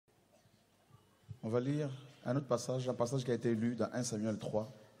On va lire un autre passage, un passage qui a été lu dans 1 Samuel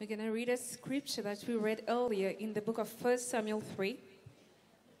 3. We're going to read a scripture that we read earlier in the book of 1 Samuel 3.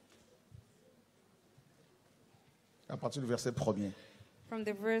 À partir du verset 1er. From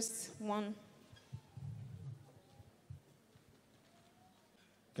the verse 1.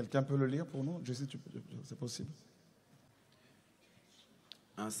 Quelqu'un peut le lire pour nous? Je sais, c'est possible.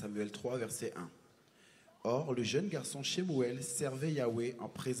 1 Samuel 3, verset 1. Or, le jeune garçon Shemuel servait Yahweh en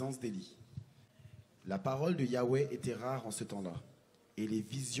présence d'Élie. La parole de Yahweh était rare en ce temps-là, et les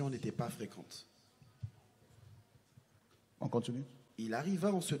visions n'étaient pas fréquentes. On continue. Il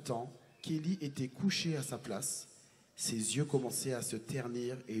arriva en ce temps qu'Élie était couché à sa place. Ses yeux commençaient à se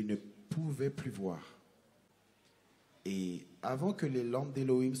ternir et il ne pouvait plus voir. Et avant que les lampes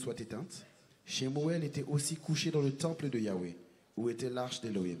d'Élohim soient éteintes, Shemuel était aussi couché dans le temple de Yahweh, où était l'arche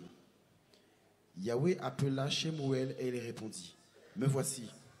d'Élohim. Yahweh appela Shemuel et il répondit, « Me voici. »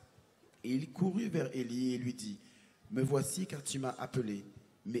 Et il courut vers Élie et lui dit, « Me voici car tu m'as appelé. »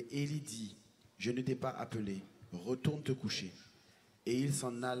 Mais Élie dit, « Je ne t'ai pas appelé, retourne te coucher. » Et il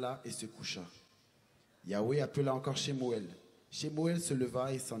s'en alla et se coucha. Yahweh appela encore Shemuel. Shemuel se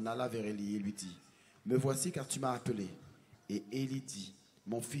leva et s'en alla vers Élie et lui dit, « Me voici car tu m'as appelé. » Et Élie dit, «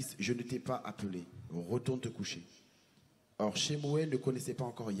 Mon fils, je ne t'ai pas appelé, retourne te coucher. » Or Shemuel ne connaissait pas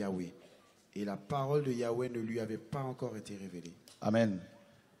encore Yahweh, et la parole de Yahweh ne lui avait pas encore été révélée. Amen.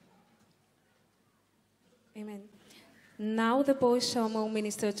 Amen. Now the boy Shemuel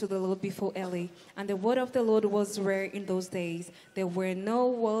ministered to the Lord before Eli, and the word of the Lord was rare in those days. There were no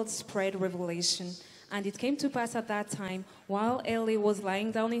world-spread revelation. And it came to pass at that time, while Eli was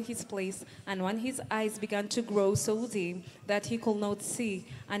lying down in his place, and when his eyes began to grow so dim that he could not see,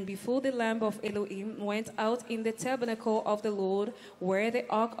 and before the lamp of Elohim went out in the tabernacle of the Lord, where the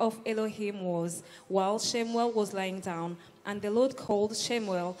ark of Elohim was, while Shemuel was lying down. And the Lord called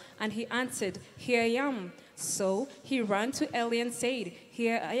Shemuel, and he answered, Here I am. So he ran to Eli and said,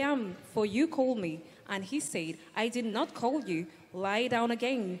 Here I am, for you called me. And he said, I did not call you. Lie down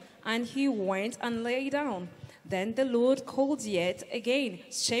again. And he went and lay down. Then the Lord called yet again,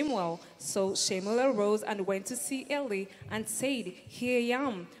 Shemuel. So Shemuel arose and went to see Eli and said, Here I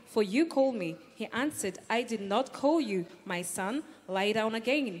am, for you called me. He answered, I did not call you, my son. Lie down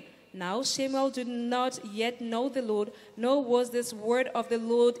again. Now Shemuel did not yet know the Lord, nor was this word of the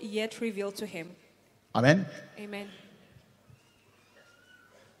Lord yet revealed to him. Amen. Amen.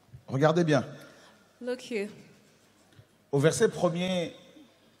 Regardez bien. Look here. Au verset 1er,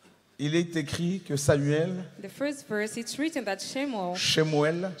 il est écrit que Samuel, The first verse, it's written that Shemuel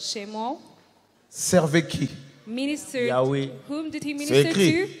servait qui? ministered. Yahweh. Whom did he C'est minister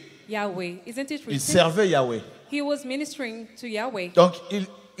écrit. to? Yahweh. Isn't it Il written? servait Yahweh. He was ministering to Yahweh. Donc,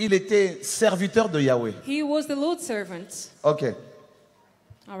 il était serviteur de Yahweh. He was the Lord's servant. Ok.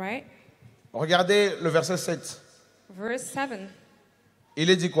 All right. Regardez le verset 7. Verse 7. Il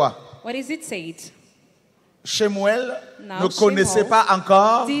est dit quoi? What is it said? Shemuel Now ne connaissait Shemuel pas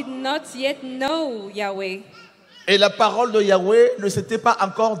encore did not yet know Yahweh. et la parole de Yahweh ne s'était pas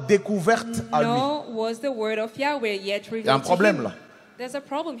encore découverte à lui. Nor was the word of Yahweh yet revealed Il y a un to problème him. là. There's a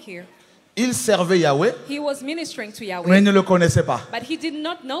problem here. Il servait Yahweh, He was ministering to mais il Yahweh, ne le connaissait pas. but he did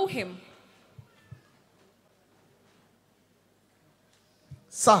not know him.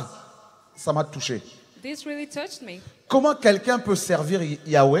 Ça m'a touché. This really touched me. Comment quelqu'un peut servir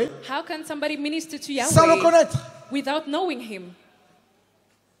Yahweh How can somebody minister to sans le Yahweh connaître? without knowing him?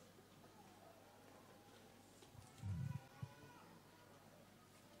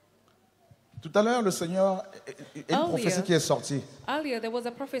 Tout à l'heure, le Seigneur, il y a une prophétie qui est sortie, Earlier, there was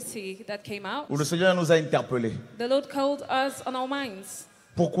a prophecy that came out. où le Seigneur nous a interpellés. The Lord called us on our minds.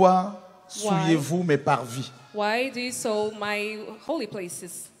 Pourquoi souillez-vous mes parvis? Why do you sow my holy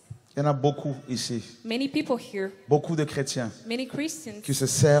places? Il y en a beaucoup ici, Many people here, beaucoup de chrétiens many Christians, qui se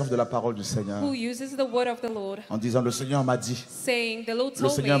servent de la parole du Seigneur who uses the word of the Lord, en disant le Seigneur m'a dit, saying, the Lord le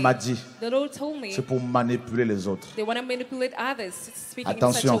told Seigneur me, m'a dit, the Lord told me. c'est pour manipuler les autres. They want to manipulate others, speaking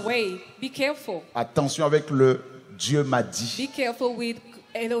Attention. in such a way. Be careful. Attention avec le Dieu m'a dit, Be careful with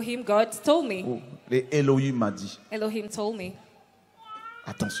Elohim. God told me. ou les Elohim m'a dit. Elohim told me.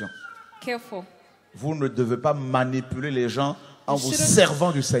 Attention, Careful. vous ne devez pas manipuler les gens en vous shouldn't-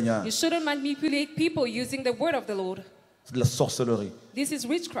 servant du Seigneur. You shouldn't manipulate people using the word of the Lord. C'est de la sorcellerie. This is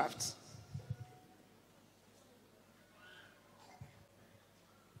witchcraft.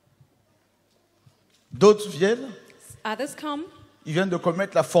 D'autres viennent, Others come. ils viennent de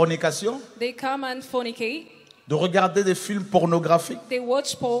commettre la fornication, They come and fornicate. de regarder des films pornographiques They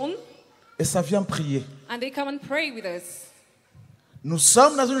watch porn. et ça vient prier. And they come and pray with us. Nous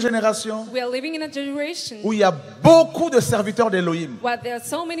sommes dans une génération We are living in a generation où il y a beaucoup de serviteurs d'Elohim. where there are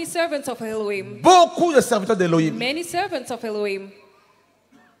so many servants of Elohim. Beaucoup de serviteurs d'Elohim. Many servants of Elohim.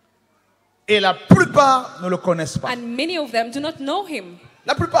 Et la plupart ne le connaissent pas. And many of them do not know him.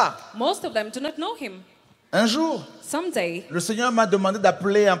 La plupart. Most of them do not know him. Un jour, Someday, le Seigneur m'a demandé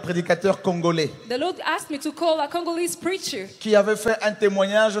d'appeler un prédicateur congolais the Lord asked me to call a Congolese preacher qui avait fait un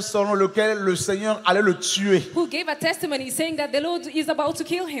témoignage selon lequel le Seigneur allait le tuer. who gave a testimony saying that the Lord is about to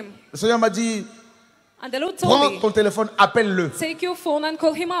kill him. Le Seigneur m'a dit, And the Lord told prends me, ton téléphone, appelle-le. take your phone and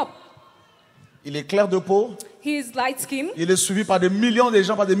call him up. Il est clair de peau, He is light-skinned. il est suivi par des millions de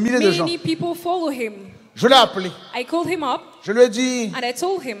gens, par des milliers de gens. Many people follow him. Je l'ai appelé. I called him up Je lui ai dit, and I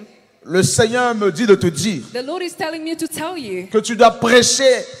told him, le Seigneur me dit de te dire the Lord is telling me to tell you que tu dois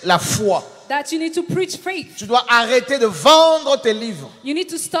prêcher la foi. that you need to preach faith. Tu dois arrêter de vendre tes livres, You need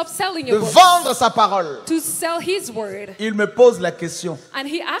to stop selling de your books, vendre sa parole. to sell his word. Il me pose la question, And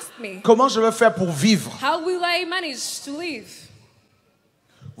he asked me, comment je vais faire pour vivre? how will I manage to live?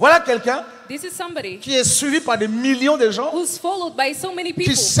 Voilà quelqu'un This is somebody qui est suivi par des millions de gens, who's followed by so many qui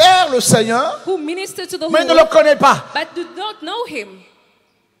people sert le Seigneur, who minister to the mais ne le Lord connaît pas. but do not know him.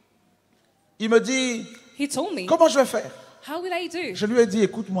 Il me dit, He told me, comment je vais faire? how will I do? Je lui ai dit,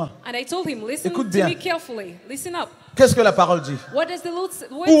 écoute-moi, And I told him, listen Écoute to bien. me carefully. Listen up. qu'est-ce que la parole dit? What does the Lord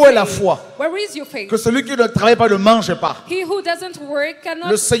word Où est la say? foi? Where is your faith? Que celui qui ne travaille pas ne mange pas. He who doesn't work cannot.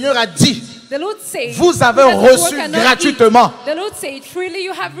 Le Seigneur a dit, The Lord said, vous avez who doesn't work reçu cannot gratuitement. eat. The Lord said, freely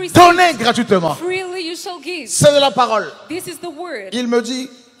you have received. Donnez gratuitement. Freely you shall give. C'est de la parole. This is the word. Il me dit,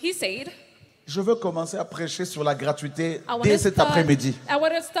 He said, je veux commencer à prêcher sur la gratuité I want dès to cet start, après-midi. I want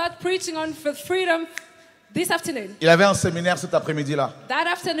to start preaching on freedom this afternoon. Il avait un séminaire cet après-midi-là. That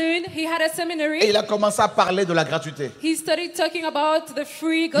afternoon, he had a Et seminary. il a commencé à parler de la gratuité. He started talking about the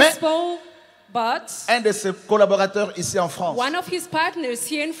free gospel, but Un de ses collaborateurs ici en France, one of his partners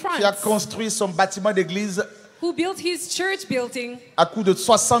here in qui a France, construit son bâtiment d'église who built his church building, à coût de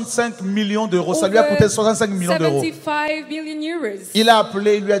 65 millions d'euros. Ça lui a coûté 65 millions d'euros. 75 million euros. Il a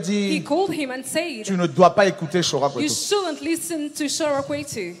appelé, il lui a He dit, called him and said, tu ne dois pas écouter Shora you Kwetu. shouldn't listen to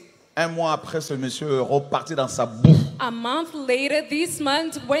Shorakwetu. Un mois après, ce monsieur est reparti dans sa boue. A month later, this man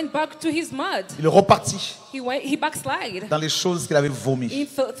went back to his mud. Il est reparti He backslid dans les choses qu'il avait vomies.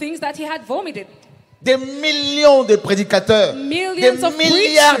 in things that he had vomited. Des millions de prédicateurs, Millions des of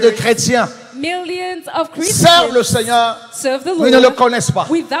milliards de preachers, chrétiens millions of servent le Christians Seigneur, serve the mais ne le Lord connaissent pas.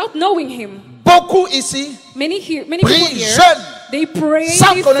 without knowing him. Beaucoup ici Many people prient, here, jeûnent, they pray,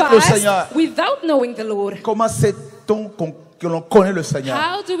 sans they connaître le Seigneur. fast without knowing the Lord. Comment sait-on que l'on connaît le Seigneur?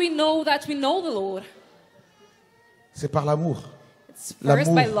 How do we know that we know the Lord? C'est par l'amour. It's first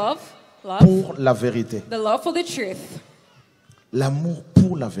L'amour by love, pour la vérité. the love for the truth, L'amour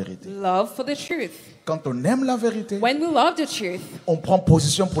pour la vérité. love for the truth. Quand on aime la vérité, When we love the truth, on prend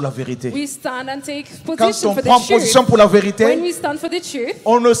position pour la vérité. we stand and take Quand position on for prend the truth. position pour la When vérité, we stand for the truth,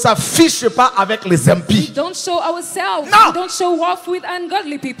 on ne s'affiche pas avec les we impies. don't show ourselves. No. We don't show off with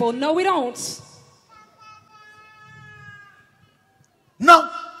ungodly people. No, we don't. Non,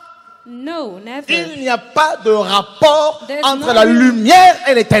 No, never. il n'y a pas de rapport There's entre no- la lumière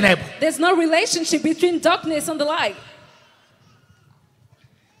et les ténèbres. There's no relationship between darkness and the light.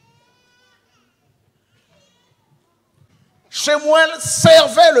 Shemuel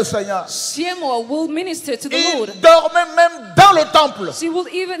servait le Seigneur. Shemuel will minister to the Lord. Il dormait même dans le temple. He will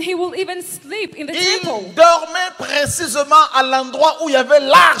even sleep in the Il temple. dormait précisément à l'endroit où il y avait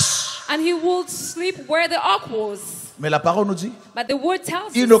l'arche. And he will sleep where the ark was. Mais la parole nous dit, But the word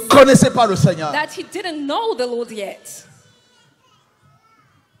tells il ne us connaissait pas le Seigneur. that he didn't know the Lord yet.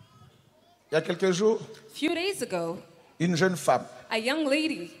 Il y a quelques jours, A few days ago, une jeune femme a young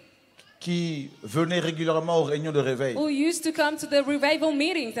lady qui venait régulièrement aux réunions de réveil who used to come to the revival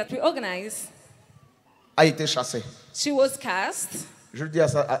meetings that we organize, a été chassée. she was cast. Je le dis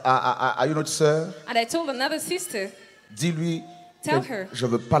à une autre sœur, And I told another sister, dis-lui, Tell her. je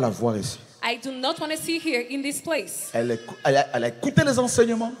ne veux pas la voir ici. I do not want to see her in this place. Elle a écouté les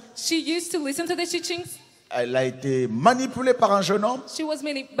enseignements. She used to listen to the teachings. Elle a été manipulée par un jeune homme She was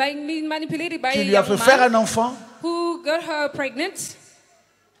being manipulated by qui a lui a young fait faire man un enfant. who got her pregnant.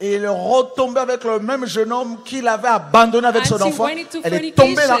 Et elle est retombée avec le même jeune homme qui l'avait abandonné avec And son she enfant. went into Elle est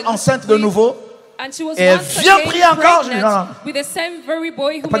tombée fornication enceinte de with- nouveau. And she was Et elle once vient again prier encore. Je dis, non, pregnant non. with the same very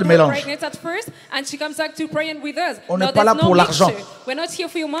boy who Pas de made her mélange. pregnant at first, and she comes back to praying with us. On No, n'est pas there's là no pour l'argent. mixture. We're not here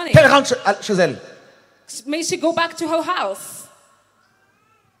for your money. Qu'elle rentre chez elle. May she go back to her house.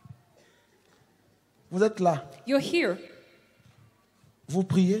 Vous êtes là. You're here. Vous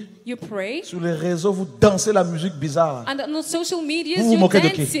priez. You pray. Sur les réseaux, vous dansez la musique bizarre. And on social media, Vous vous you're moquez de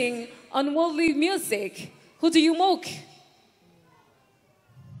qui? dancing on worldly music. Who do you mock?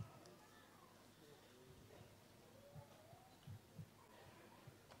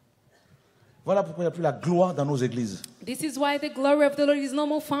 Voilà pourquoi il n'y a plus la gloire dans nos églises. This is why the glory of the Lord is no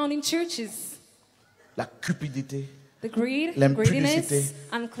more found in churches. La cupidité, The greed, l'impudicité, greediness,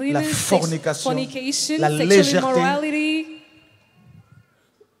 la uncleanness, fornication, fornication, la sexual légèreté, immorality,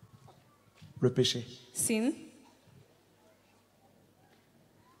 le péché. sin.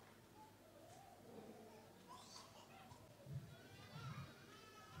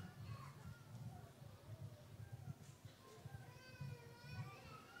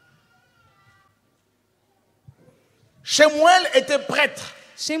 Shemuel était prêtre.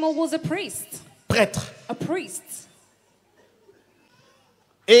 Shemuel was a priest. Prêtre. A priest.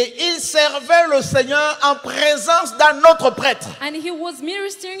 Et il servait le Seigneur en présence d'un autre prêtre. And he was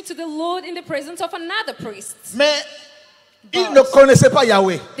ministering to the Lord in the presence of another priest. Mais il ne connaissait pas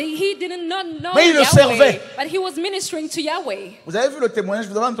Yahweh. He did not know Mais il le Yahweh, servait. but he was ministering to Yahweh. Vous avez vu le témoignage,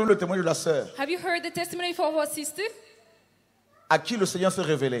 vous avez entendu le témoignage de la sœur, Have you heard the testimony of our sister? à qui le Seigneur s'est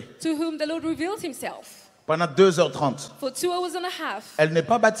révélé To whom the Lord revealed himself. pendant 2h30. For 2 hours and a half. Elle n'est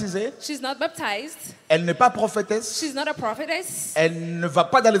pas baptisée, She's not baptized. elle n'est pas prophétesse, She's not a prophetess. elle ne va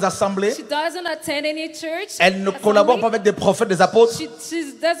pas dans les assemblées, She doesn't attend any church. elle ne assembly. collabore pas avec des prophètes, des apôtres.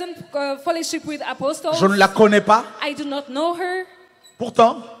 She doesn't fellowship with apostles. Je ne la connais pas. I do not know her,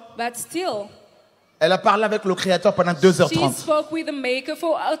 Pourtant, but still, elle a parlé avec le Créateur pendant she 2h30. spoke with the Maker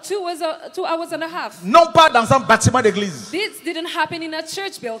for 2 hours and a half. Non pas dans un bâtiment d'église, This didn't happen in a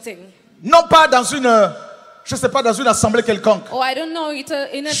church building. non pas dans une, je sais pas, dans une assemblée quelconque. Oh, I don't know,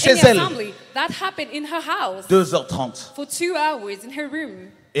 in Chez any elle. assembly. That happened in her house 2h30. for 2 hours in her room.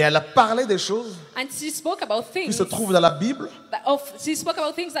 Et elle a parlé des choses And she spoke about qui things se trouvent dans la Bible, she spoke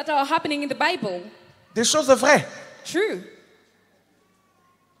about things that are happening in the Bible. des choses vraies. True.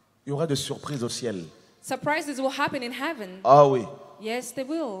 Il y aura des surprises au ciel. Surprises will happen in heaven. Ah oui. Yes, they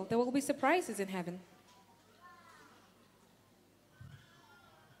will. There will be surprises in heaven.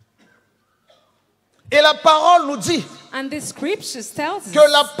 Et la parole nous dit And the scriptures tells us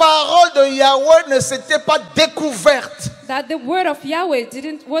que la parole de Yahweh ne s'était pas découverte. that the word of Yahweh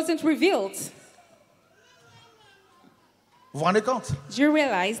wasn't revealed. Vous vous rendez compte? Do you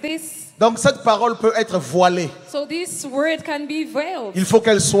realize this? Donc cette parole peut être voilée. So this word can be veiled. Il faut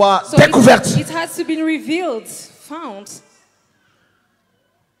qu'elle soit So découverte. it has to be revealed, found.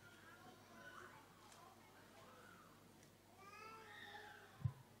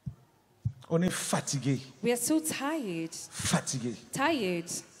 On est fatigué. We are so tired. Fatigué. Tired.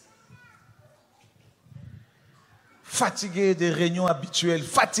 Fatigué des réunions habituelles.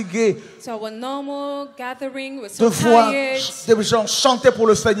 Fatigué So our normal gathering, we're de so voir tired des gens chanter pour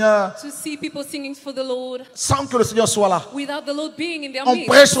le Seigneur to see people singing for the Lord sans que le Seigneur soit là. without the Lord being in their On midst.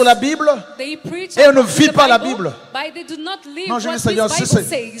 prêche sur la Bible. They preach Et on ne about vit the pas la Bible, Bible. but they do not live Non, je what dis Seigneur, this si, Bible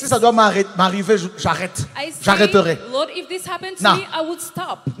si says. ça doit m'arriver, j'arrête. I say, J'arrêterai. Lord, if this happened to Non. me, I would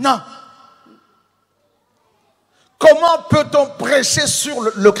stop. Non. Comment peut-on prêcher sur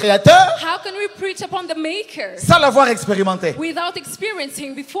le Créateur How can we preach upon the Maker sans l'avoir expérimenté? without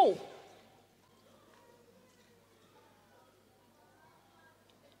experiencing before?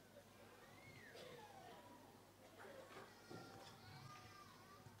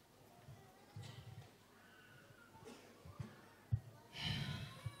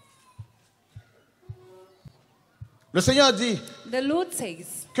 Le Seigneur dit The Lord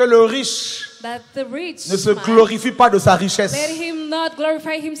says que le riche that the rich ne se man, glorifie pas de sa let richesse. him not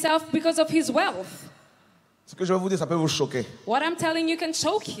glorify himself because of his wealth. Ce que je vais vous dire, ça peut vous choquer. What I'm telling you can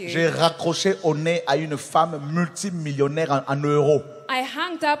choke you. J'ai raccroché au nez à une femme multimillionnaire en euros. I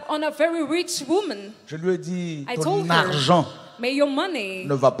hanged up on a very rich woman. Je lui ai dit, I ton told her, argent may your money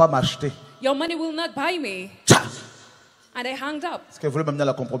va pas m'acheter. Your money will not buy me. Tcha! And I hung up Parce qu'elle voulait m'amener à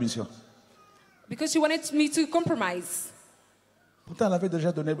la compromission. because she wanted me to compromise. Pourtant, elle avait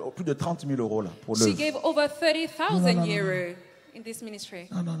déjà donné plus de 30 000 euros là, pour She l'œuvre. gave over 30,000 No, no, no, euros in this ministry.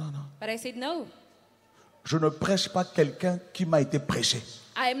 Non, non, non, non. But I said no. Je ne prêche pas quelqu'un qui m'a été prêché.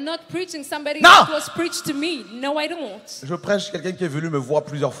 I am not preaching somebody No. that was preached to me. No, I don't. Je prêche quelqu'un qui est venu me voir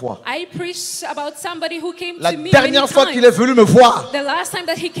plusieurs fois. I preach about somebody who came La to me dernière many fois times. qu'il est venu me voir The last time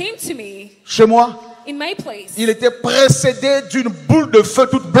that he came to me chez moi, in my place, il était précédé d'une boule de feu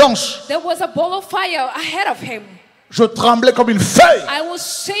toute blanche. there was a ball of fire ahead of him. Je tremblais comme une feuille. I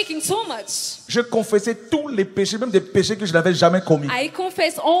was shaking so much. Je confessais tous les péchés, même des péchés que je n'avais jamais commis. I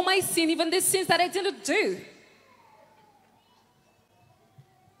confessed all my sin, even the sins that I didn't do.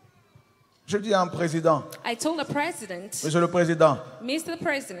 Je dis à un président, I told the president, Monsieur le Président, Mr.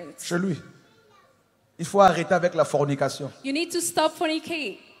 President, chez lui, il faut arrêter avec la fornication. you need to stop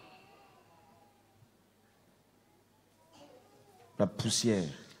fornicating. La poussière.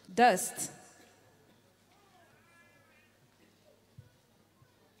 Dust.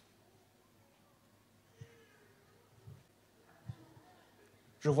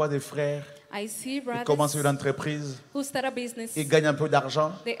 Je vois des frères, I see ils brothers commencent une entreprise, who start a business. ils gagnent un peu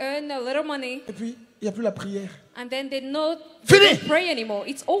d'argent, They earn a little money, et puis il n'y a plus la prière. and then they don't Fini. pray anymore.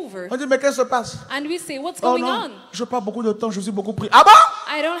 It's over. On dit, mais qu'est-ce qui se passe? And we say, what's Oh going non, on? je n'ai pas beaucoup de temps, je suis beaucoup pris. Ah bon?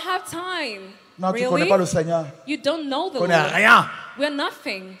 I don't have time. Non, tu ne Really? connais pas le Seigneur. You don't know the Tu ne connais Lord. rien. We're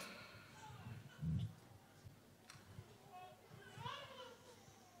nothing.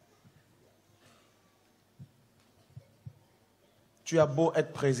 Tu as beau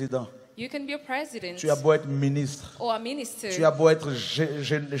être président, You can be a president tu as beau être ministre, or a minister. tu as beau être You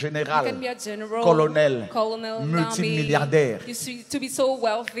can général, be a general, colonel, colonel, multimilliardaire. army. You see, to be so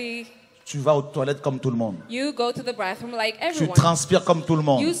wealthy. Tu vas aux toilettes comme tout le monde. You go to the bathroom like Tu everyone. transpires comme tout le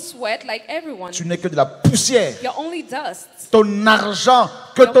monde. You sweat like everyone. Tu n'es que de la poussière. You're only dust. Ton argent,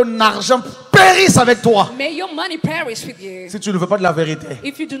 que ton argent périsse avec toi. May your money perish with you. Si tu ne veux pas de la vérité,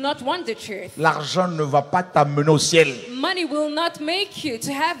 If you do not want the truth, l'argent ne va pas t'amener au ciel. money will not make you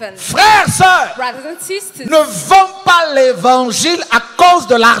to heaven. Frères, sœurs, Brothers and sisters, ne vends pas l'évangile à cause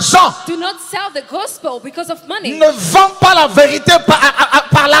de l'argent. do not sell the gospel because of money. Ne vends pas la vérité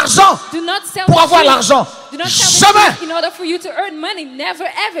par l'argent. Do not sell Pour the avoir truth. l'argent. Do not sell the Jamais. truth in order for you to earn money. Never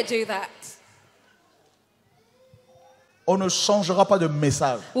ever do that. On ne changera pas de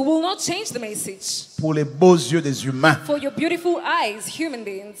message We will not change the message pour les beaux yeux des humains. for your beautiful eyes, human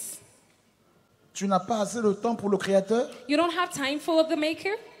beings. Tu n'as pas assez de temps pour le Créateur, You don't have time for the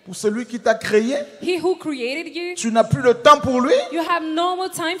maker, pour celui qui t'a créé. he who created you. Tu n'as plus de temps pour lui You have no more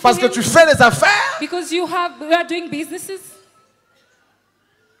time for parce que him tu fais les affaires. because you are doing businesses.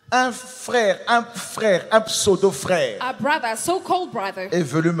 Un frère, un pseudo-frère A brother, so-called brother, est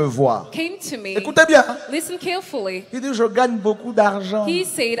venu me voir. came to me. Écoutez bien. Listen carefully. Il dit, je gagne beaucoup d'argent. He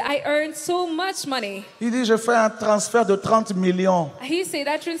said, I earned so much money. Il dit, je fais un transfert de 30 millions. He said,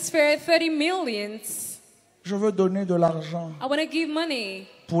 I transferred 30 millions. Je veux donner de l'argent I want to give money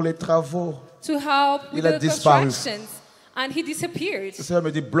pour les travaux. to help with Il a the disparu. constructions. And he disappeared. Le Seigneur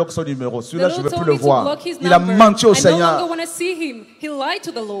me dit, bloque son numéro. The Celui-là, je ne Lord veux told plus le me to voir. block his Il a number. menti au I no longer Seigneur. want to see him. He lied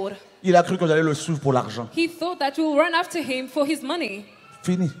to the Lord. Il a cru que j'allais le suivre pour l'argent. He thought that we'll run after him for his money.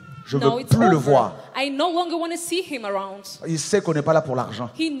 Fini. Je ne No, veux it's plus le over. voir. I no longer want to see him around. Il sait qu'on n'est pas là pour l'argent.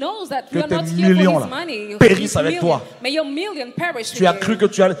 He knows that Que we are tes not here millions, for his là, money. périssent His avec million. toi. May your million perish Tu as with cru you. que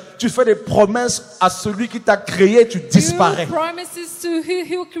tu fais des promesses à celui qui t'a créé, tu disparais. You promises to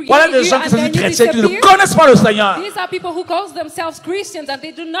who created Voilà des you gens qui and se then disent you chrétiens qui ne disappear. connaissent pas le Seigneur. These are people who call themselves Christians and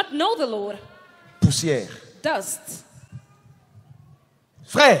they do not know the Lord. Poussière. Dust.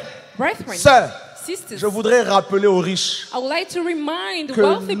 Frères, Brethren, sœurs, sisters, je voudrais rappeler aux riches I would like to remind que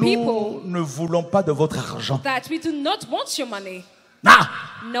wealthy nous people ne voulons pas de votre argent. that we do not want your money. Non.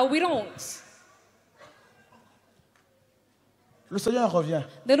 No, we don't. Le Seigneur revient.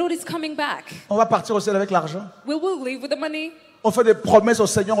 The Lord is coming back. On va partir au ciel avec l'argent. We will live with the money. On fait des promesses au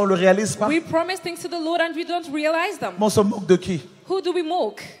Seigneur, on ne le réalise pas. We promise things to the Lord and we don't realize them. Mais on se moque de qui? Who do we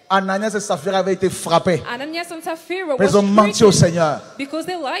mock? Ananias et Saphira avaient été frappés. Ananias and Sapphira Mais ils ont was menti au stricken Seigneur. because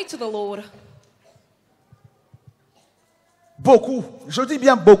they lied to the Lord. Beaucoup, je dis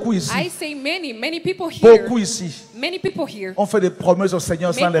bien beaucoup ici. I say many people here. Beaucoup ici. Many people here. On fait des promesses au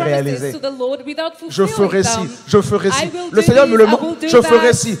Seigneur sans Make les promises réaliser. to the Lord without Je fulfilling ferai ci, them. je ferai ci. I will Le do Seigneur me this, le I will montre. do Je ferai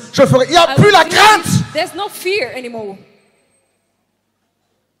that. ci, je ferai. Il n'y a I plus will la do crainte. this. There's no fear anymore.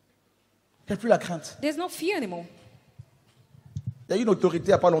 Il n'y a plus la crainte. There's no fear anymore. Il y a une autorité il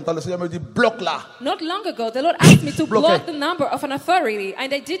n'y a pas longtemps. Le Seigneur me dit bloque là. Not long ago, the Lord asked me to Bloqué. block the number of an authority,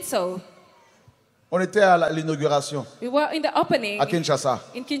 and I did so. On était à l'inauguration We were in the opening à Kinshasa.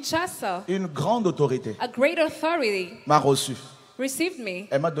 in Kinshasa. Une grande autorité A great authority m'a reçu. received me,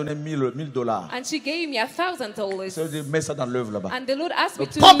 Elle m'a donné $1000. and she gave me $1,000. Je lui ai dit, mets ça dans l'œuvre là-bas. And the Lord asked me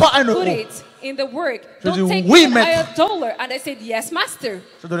Ne to prends pas un put euro. it in the work. Je Don't dis, take oui, even maître. $1. And I said, yes, master.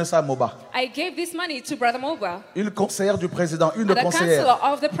 Je donnais ça à Moba. I gave this money to Brother Moba. Une conseillère du président, une And the conseillère.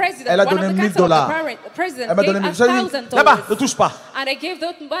 counselor of the president, Elle a one of donné the $1000. counselor of the president Elle m'a gave donné 1000. Je lui ai dit, $1,000. là-bas, ne touche pas. And I gave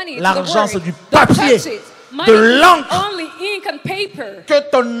that money to the L'argent, work. c'est du Don't papier, touch it. de Money is l'encre. only ink and paper. Que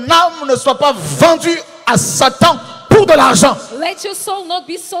ton âme ne soit pas vendue à Satan pour de l'argent. Let your soul not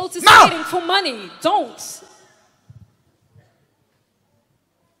be sold to No. Satan for money. Don't.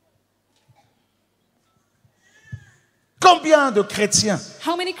 Combien de chrétiens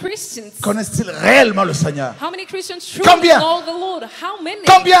How many Christians? connaissent-ils réellement le Seigneur? How many Christians truly Combien? know the Lord? How many?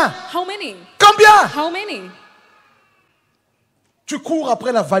 Combien? How many? Combien? How many? Tu cours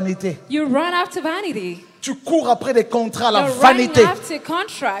après la vanité. You run after vanity. Tu cours après des contrats, la You're running vanité. after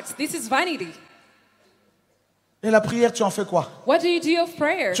contracts. This is vanity. Et la prière, tu en fais quoi? What do you do of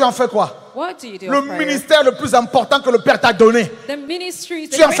prayer? Tu en fais quoi? What do you do Le of prayer? ministère le plus important que le Père t'a donné. The ministries,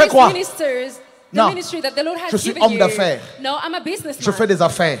 the Tu en fais greatest quoi? ministers Non, ministry that the Lord has je suis given homme you. d'affaires. No, I'm a businessman. Je fais des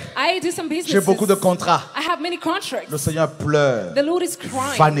affaires. I do some business. J'ai beaucoup de contrats. I have many contracts. Le Seigneur pleure. The Lord is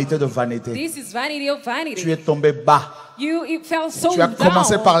crying. Vanité de vanité. This is vanity of vanity. Tu es tombé bas. You fell so Tu as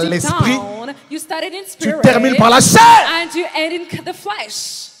commencé par deep l'esprit. down. You started in Tu spirit. termines par la chair. And you end in the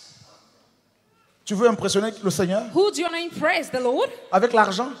flesh. Tu veux impressionner le Seigneur Who do you want to impress? The Lord? avec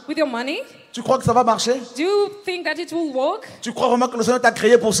l'argent? With your money? Tu crois que ça va marcher? Do you think that it will work? Tu crois vraiment que le Seigneur t'a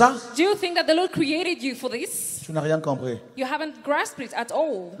créé pour ça? Do you think that the Lord created you for this? Tu n'as rien compris. You haven't grasped it at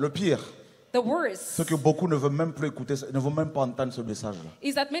all. Le pire, The worst c'est que beaucoup ne veulent même plus écouter, ne veulent même pas entendre ce message-là.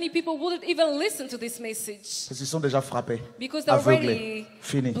 is that many people wouldn't even listen to this message Parce qu'ils sont déjà frappés, because they're aveuglés, already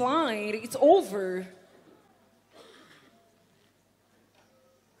finis. blind. It's over.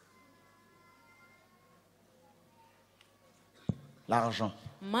 L'argent,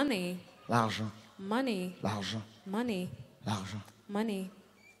 Money, l'argent, money, l'argent, money, l'argent. money.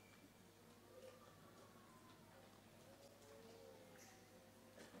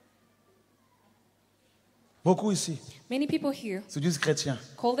 Beaucoup ici Many people here se disent chrétiens,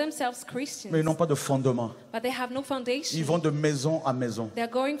 call themselves Christians, mais ils n'ont pas de fondement. but they have no Ils foundation. vont de maison à maison They're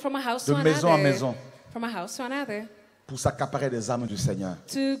going from a house De to maison à another, maison. from a house to another, pour s'accaparer des âmes du Seigneur.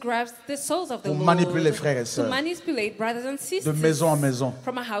 to grasp the souls of the Pour Lord, manipuler les frères et to sœurs. manipulate brothers and De sisters, maison en maison.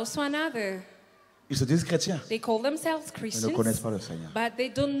 from a house to another. Ils se disent chrétiens, They call themselves mais Christians, ne connaissent pas le Seigneur. but they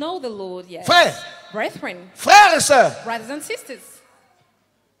don't know the Lord yet. Frères, Brethren, frères et sœurs, brothers and sisters,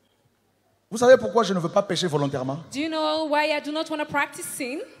 vous savez pourquoi je ne veux pas pécher volontairement? do you know why I do not want to practice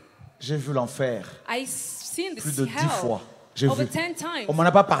sin? J'ai vu l'enfer I seen this plus de 10 hell fois. J'ai over vu. 10 times. On m'en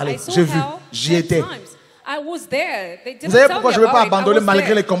a pas parlé. I saw J'ai vu. hell J'y 10 étais. times. I was there. They didn't Vous savez tell pourquoi me je ne veux pas about it. I abandonner was malgré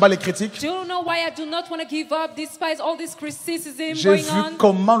there. les combats, les critiques? Do you know why I do not want to give up despite all this criticism J'ai going vu on?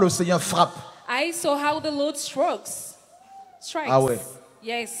 comment le Seigneur frappe. I saw how the Lord strikes. Ah ouais.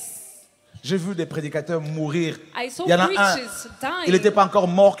 Yes. J'ai vu des prédicateurs mourir. I saw Il y en a un, preachers dying. il n'était pas encore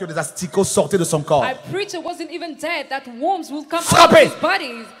mort que des asticots sortaient de son corps. A preacher wasn't even dead. That worms will come out Frappé. of his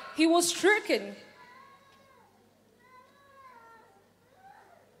body. He was stricken.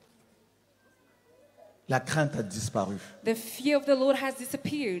 La crainte a disparu. The fear of the Lord has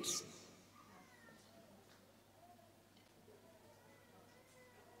disappeared.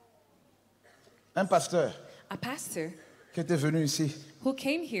 Un pasteur A pastor qui était venu ici, who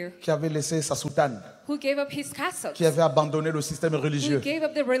came here, qui avait laissé sa soutane, who gave up his cassock, qui avait abandonné le système who religieux, gave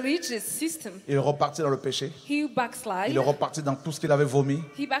up the religious system, il est reparti dans le péché, he il backslid. est reparti dans tout ce qu'il avait vomi,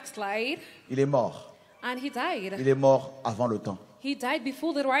 He backslid il est mort. and he died. Il est mort avant le temps. He died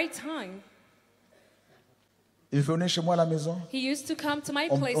before the right time. Il venait chez moi à la maison He used to come to my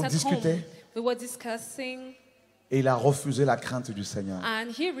On- place on at discutait. home. We were discussing et il a refusé la crainte du Seigneur.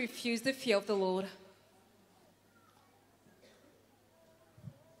 and he refused the fear of the Lord.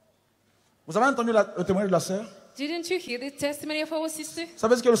 Vous avez entendu le témoignage de la sœur? Didn't you hear the testimony of our sister? Vous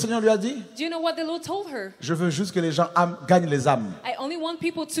savez ce que le Seigneur lui a dit? Do you know what the Lord told her? Je veux juste que les gens gagnent les âmes. I only want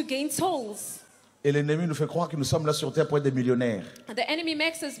people to gain souls. Et l'ennemi nous fait croire que nous sommes là sur terre pour être des millionnaires. And the enemy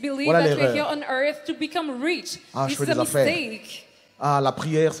makes us believe Voilà that we're l'erreur. here on earth to become rich. Ah, je This fais is a des affaires. mistake. Ah, la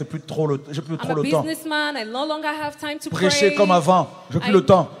prière, c'est plus trop j'ai plus I'm trop a le temps. businessman. I no longer have time to Prêcher pray. comme avant, j'ai plus le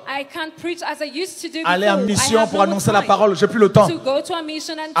temps. I can't preach as I used to do Aller before. en I mission have pour no more annoncer la time parole, j'ai plus le temps. to go to a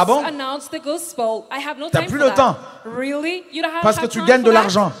mission and Ah bon? announce the gospel. I have no T'as time plus for le that. temps. Really? You don't have Parce que have tu time gagnes for de that?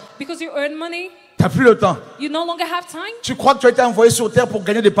 l'argent. Because you earn money? T'as plus le temps. You no longer have time? Tu crois que tu as été envoyé sur terre pour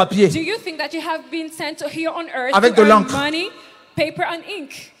gagner des papiers. Do you think that you have been sent here on earth Avec to de earn l'encre. money, paper and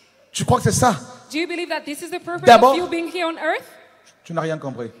ink? Tu crois que c'est ça? Do you believe that this is the purpose D'abord- of you being here on earth? Tu n'as rien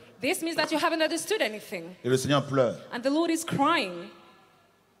compris. This means that you haven't understood anything. Et le Seigneur pleure. And the Lord is crying.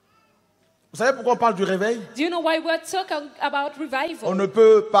 Vous savez pourquoi on parle du réveil? Do you know why we're talking about revival? On ne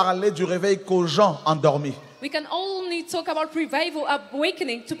peut parler du réveil qu'aux gens endormis. We can only talk about revival,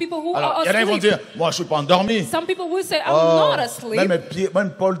 awakening to people who Alors, are il y en a qui vont asleep. dire, moi je suis pas endormi. Some people will say, I'm Oh, not asleep.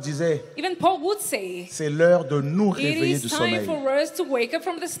 même Paul disait, Even Paul would say, c'est l'heure de nous it réveiller is du time sommeil. for us to wake up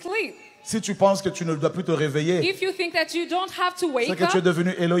from the sleep. Si tu penses que tu ne dois plus te réveiller, If you think that you don't have to c'est wake que tu es up,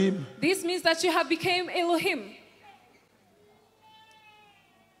 devenu Elohim. this means that you have become Elohim.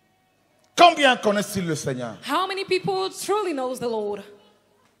 Combien connaissent-ils le Seigneur? How many people truly knows the Lord?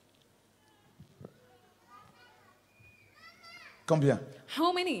 Combien?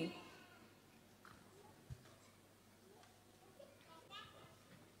 How many?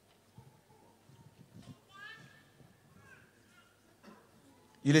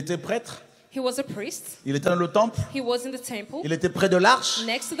 Il était prêtre, He was a priest. il était dans le temple, He was in the temple, il était près de l'arche,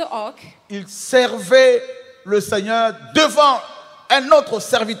 next to the ark. il servait le Seigneur devant un autre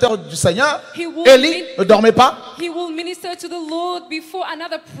serviteur du Seigneur. He will Élie ne dormait pas. He will minister to the Lord before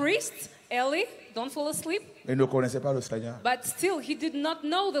another priest. Ellie, don't fall asleep. Il ne connaissait pas le Seigneur. But still, he did not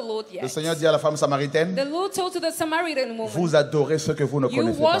know the Lord yet. Le Seigneur dit à la femme samaritaine, The Lord told to the Samaritan woman, vous adorez ce que vous ne you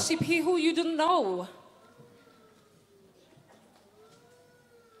connaissez pas. worship he who you don't know.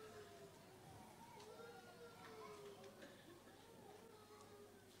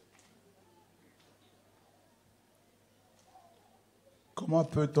 Comment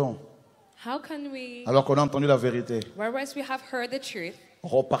peut-on, How can we, alors qu'on a entendu la vérité, whereas we have heard the truth,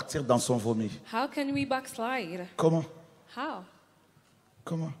 repartir dans son vomi? how can we backslide? Comment? How?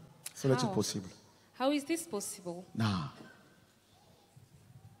 Comment serait-il How? possible? How is this possible? Non.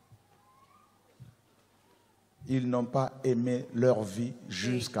 Ils n'ont pas aimé leur vie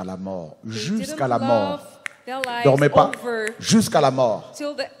jusqu'à la mort. They Jusqu'à didn't la mort. love their lives Dormez pas. over Jusqu'à la mort.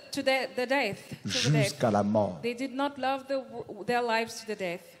 till the death. Till the death. Jusqu'à la mort. They did not love their lives to the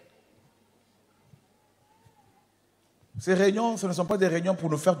death. Ces réunions, ce ne sont pas des réunions pour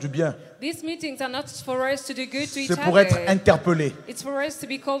nous faire du bien. These meetings are not for us to do good to each C'est pour être other. interpellés. It's for us to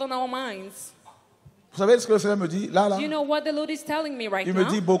be called on our minds. Vous savez ce que le Seigneur me dit? Là. Do you know what the Lord is telling me right Il me now?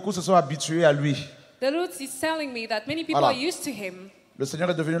 dit, beaucoup se sont habitués à lui. The Lord is telling me that many people Voilà. are used to him. Le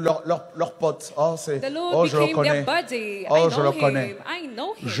Seigneur est devenu leur pote. Oh, The Lord oh, je le became connais. their buddy. Oh, I je know le him. connais. I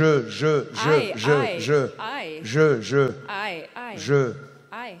know him.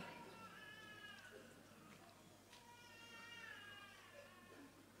 I.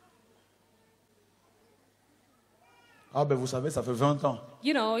 Ah ben vous savez, ça fait 20 ans.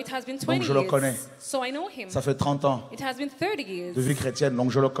 You know, it has been 20 je le connais. years, so I know him. Ça fait 30 ans It has been 30 years. de vie chrétienne, donc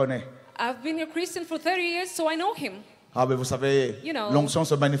je le connais. I've been a Christian for 30 years, so I know him. Ah ben vous savez, You know, l'onction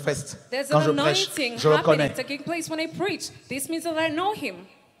se manifeste. There's Quand an je prêche, anointing je le happening, connais. taking place when I preach. This means that I know him.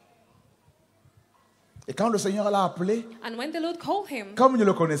 Et quand le Seigneur l'a appelé, And when the Lord called him, comme il ne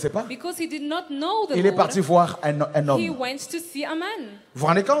le connaissait pas, because he did not know the il est Lord, parti voir un he homme. went to see a man. Vous vous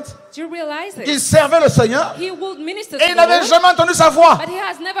rendez compte? Do you realize Il it? servait le Seigneur He would minister et to il the n'avait Lord, jamais entendu sa voix. but he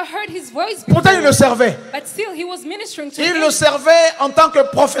has never heard his voice before. Pourtant il le servait. But still, he was ministering to Il him. le servait en tant que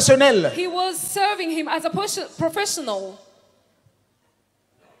professionnel. He was serving him as a professional.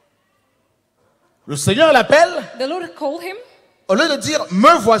 Le Seigneur l'appelle, The Lord called him. au lieu de dire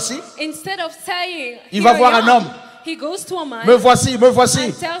me voici, Instead of saying, il "Here va I voir am," un homme. he goes to a man Me voici, me and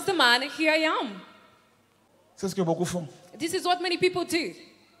voici. tells the man, "Here I am." C'est ce que beaucoup font. This is what many people do.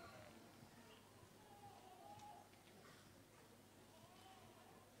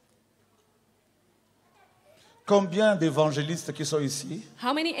 Combien d'évangélistes qui sont ici,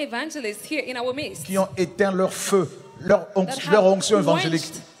 How many evangelists here in our midst qui ont éteint leur feu, leur that onction have évangélique?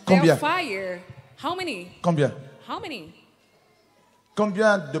 quenched Combien? their fire? How many? Combien? How many?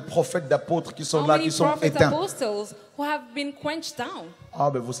 Combien de prophètes, d'apôtres qui sont How là, many qui sont prophets, éteints? apostles who have been quenched down? Ah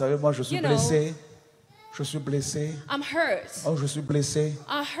ben vous savez, moi je suis You know. blessé. Je suis blessé. I'm hurt. Oh, je suis blessé.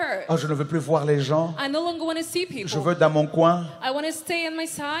 I'm hurt. Oh, je ne veux plus voir les gens. I no longer want to see people. Je veux dans mon coin I want to stay on my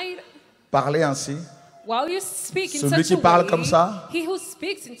side. parler ainsi. While you speak in Celui such qui a parle way, comme ça, he who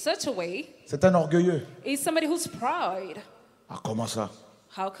speaks in such a way c'est un orgueilleux. is somebody who's proud. Ah, comment ça?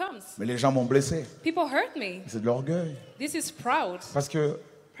 How comes? Mais les gens m'ont blessé. People hurt me. C'est de l'orgueil. This is proud. Parce que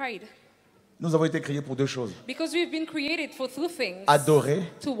Pride. nous avons été créés pour deux choses. Because we've been created for two things. Adorer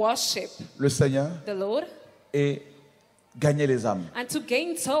To worship le Seigneur the Lord et gagner les âmes. and to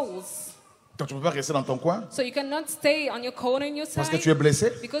gain souls. Donc tu ne peux pas rester dans ton coin So you cannot stay on your corner in your parce que side tu es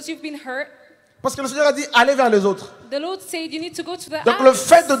blessé. because you've been hurt. Parce que le Seigneur a dit allez vers les autres. The Lord said you need to go to the Donc le others.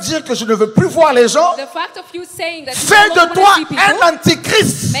 fait de dire que je ne veux plus voir les gens The fact of you saying that you fait no de longer toi wanna see people un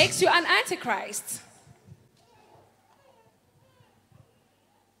antichrist. makes you an antichrist.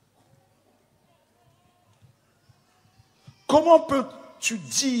 Comment peux-tu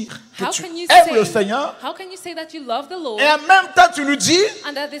dire que How tu can you aimes le say? Seigneur How can you say that you love the Lord et en même temps tu lui dis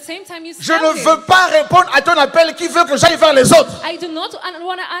and at the same time you je serve ne Him? veux pas répondre à ton appel qui veut que j'aille vers les autres. I do not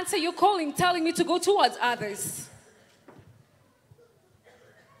want to answer your calling, telling me to go towards others.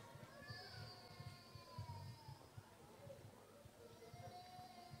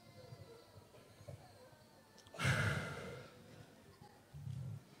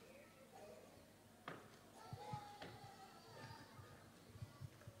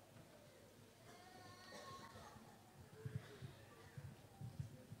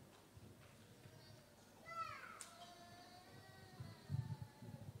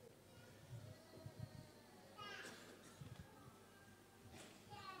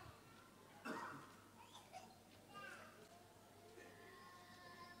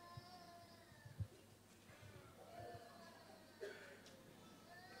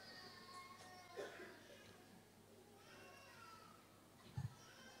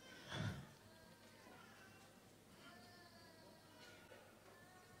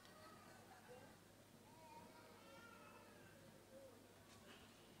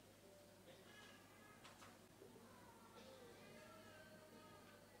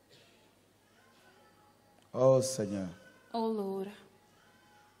 Oh Seigneur, Oh Lord,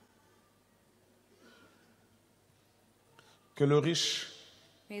 que le riche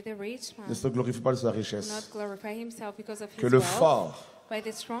may the rich man ne se glorifie pas de sa not richesse, glorify himself because of que his le wealth, fort but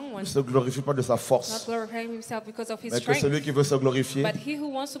the strong ne one se glorifie pas de sa not force, glorify himself because of his mais que strength. celui qui veut se glorifier But he who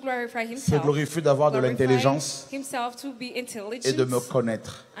wants to glorify se himself, glorifie d'avoir de glorify l'intelligence himself to be et de intelligent me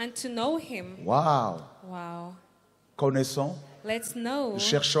connaître. and to know him. Waouh! Wow. Connaissons, Let's know.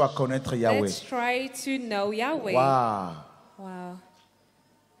 cherchons à connaître Yahweh. Let's try to know Yahweh. Waouh! Wow.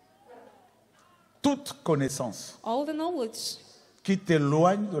 Toute connaissance All the knowledge qui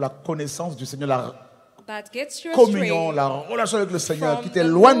t'éloigne de la connaissance du Seigneur, la that gets you communion, astray la relation avec le Seigneur, from qui the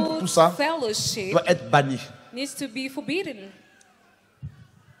t'éloigne de tout Lord's ça, fellowship doit être banni. needs to be forbidden.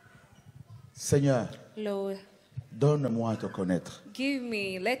 Seigneur, Lord, donne-moi à te connaître.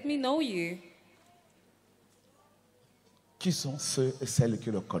 let me know you. Qui sont ceux et celles qui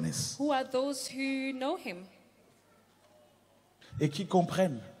le connaissent Who are those who know him et qui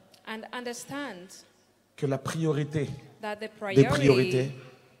comprennent and understand que la priorité that the des priorités, priority,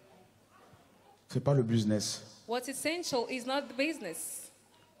 ce n'est pas le business, what's essential is not the business,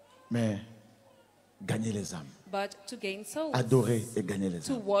 mais gagner les âmes, but to gain souls, adorer et gagner les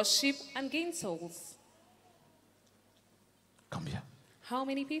to âmes. worship and gain souls. Combien? How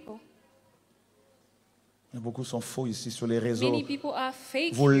many people? Beaucoup sont faux ici sur les réseaux. Many people are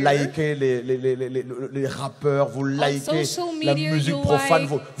fake Vous here. likez les rappeurs, vous likez social la media, musique you profane.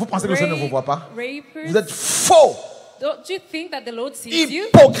 like Vous pensez que le Seigneur ne vous voit pas? rappers. Vous êtes faux, Don't you think that the Lord sees you?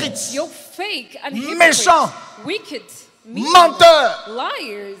 hypocrites, You're fake and méchants, hypocrite, wicked, mean, menteurs.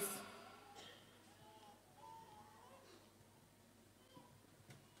 liars.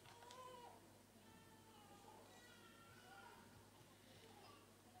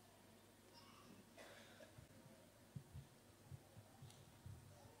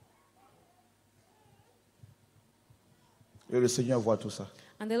 Et le Seigneur voit tout ça.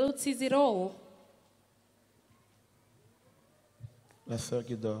 And the Lord sees it all. La sœur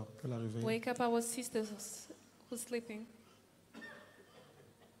qui dort, peut la réveiller. Wake up our sisters who's sleeping.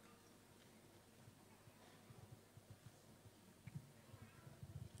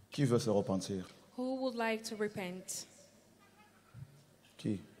 Qui veut se repentir? Who would like to repent?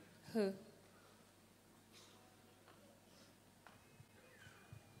 Qui? Who?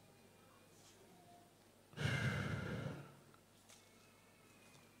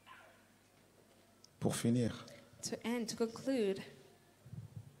 Pour finir, To end, to conclude,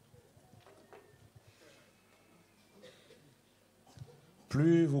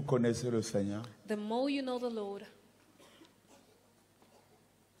 plus vous connaissez le Seigneur, the more you know the Lord,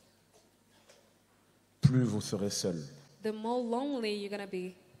 plus vous serez seul the more lonely you're going to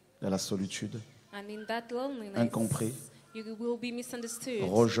be. dans la solitude, And in that loneliness, incompris, you will be misunderstood,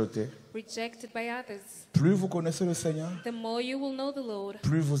 rejeté. rejected by others. Plus vous connaissez le Seigneur, The more you will know the Lord,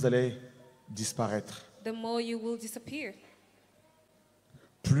 plus vous allez disparaître. the more you will disappear.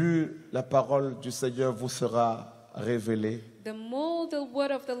 Plus la parole du Seigneur vous sera révélée, The more the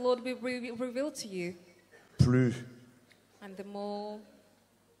word of the Lord will be revealed to you, plus and the more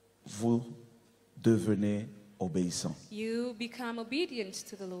vous devenez obéissant. you become obedient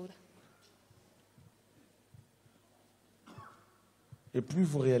to the Lord. Et plus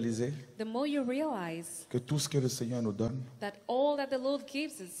vous réalisez The more you realize que tout ce que le Seigneur nous donne, that all that the Lord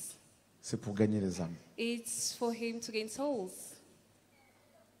gives us, c'est pour gagner les âmes. it's for Him to gain souls.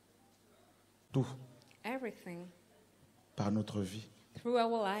 Tout, Everything. par notre vie, Through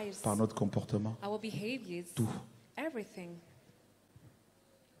our lives, par notre comportement, our behaviors, tout. everything.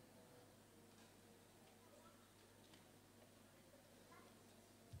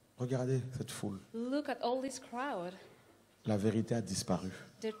 Regardez cette foule. Look at all this crowd. La vérité a disparu.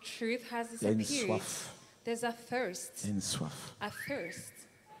 The truth has Il y a une disappeared. soif. There's a thirst. Il y a une soif. A thirst.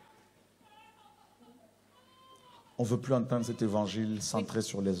 On ne veut plus entendre cet évangile centré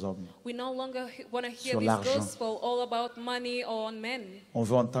sur les hommes. We no longer want to hear Sur this l'argent. gospel all about money or on men. On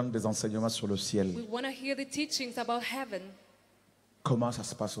veut entendre des enseignements sur le ciel. We want to hear the teachings about heaven. Comment ça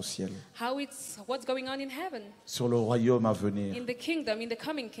se passe au ciel. What's going on in heaven, Sur le royaume à venir. in the kingdom, in the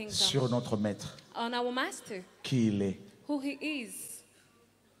coming kingdom, Sur notre maître. on our master, Qui il est. who he is.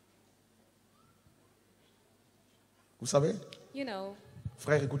 Vous savez, You know,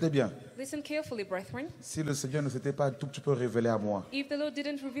 frères, écoutez bien. listen carefully, brethren. Si le Seigneur ne s'était pas un tout petit peu révélé à moi, If the Lord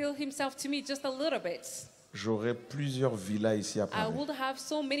didn't reveal himself to me just a little bit, j'aurais plusieurs villas ici à I Paris. would have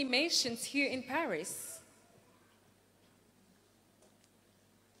so many mansions here in Paris.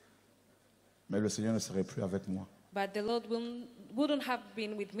 Mais le Seigneur ne serait plus avec moi. But the Lord wouldn't have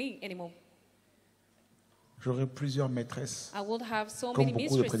been with me anymore. J'aurais plusieurs maîtresses. I would have so Comme many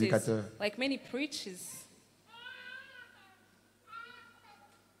beaucoup de mistresses, prédicateurs. like many preachers.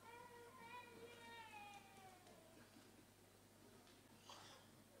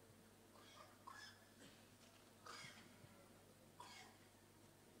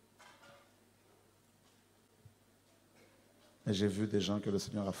 Et j'ai vu des gens que le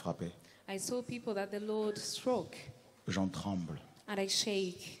Seigneur a frappés. I saw people that the Lord struck, J'en tremble. and I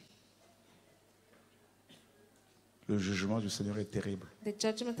shake. Le jugement du Seigneur est terrible. The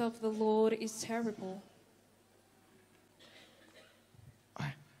judgment of the Lord is terrible.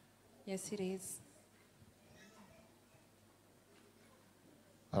 Ouais. Yes, it is.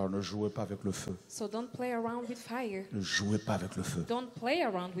 Alors ne jouez pas avec le feu. So don't play around with fire. Ne jouez pas avec le feu. Don't play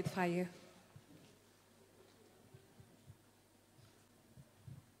around with fire.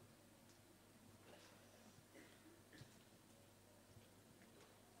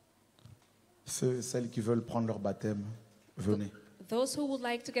 Celles qui veulent prendre leur baptême, venez. Those who would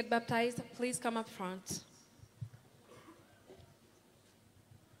like to get baptized, please come up front.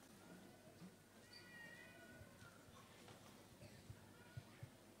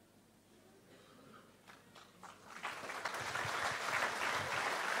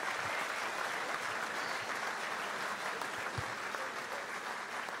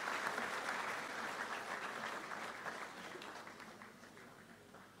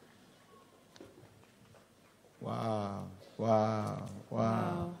 Waouh, waouh, waouh,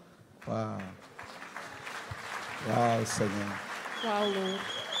 Wow. waouh. Waouh, Seigneur. Wow, Lord.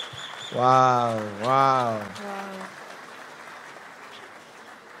 Waouh, waouh. Wow.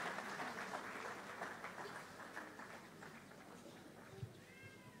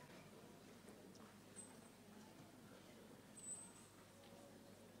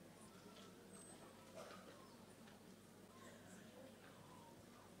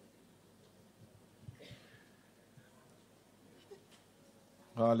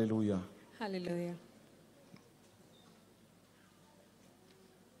 Alléluia. Hallelujah.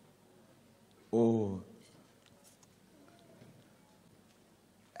 Oh.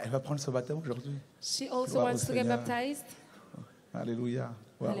 Elle va prendre ce baptême aujourd'hui. She also Wow, wants to get Seigneur. baptized. Alléluia.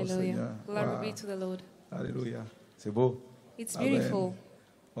 Wow, Hallelujah. Seigneur. Glory Wow. be to the Lord. Alléluia. C'est beau. It's Amen. beautiful.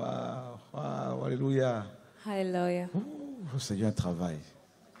 Waouh, waouh, alléluia. Hallelujah. Ouh, le Seigneur travaille.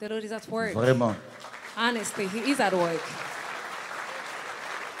 The Lord is at work. Vraiment. Honestly, He is at work.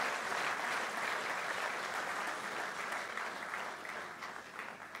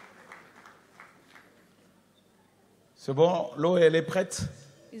 C'est bon, l'eau elle est prête?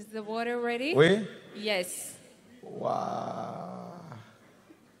 Is the water ready? Oui? Yes. Waouh.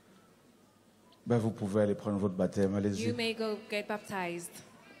 Ben, vous pouvez aller prendre votre baptême, You allez-y. may go get baptized.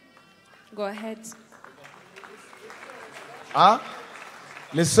 Go ahead. Ah?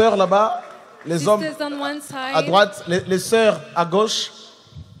 Les sœurs là-bas, les hommes Sisters on one side. à droite, les sœurs à gauche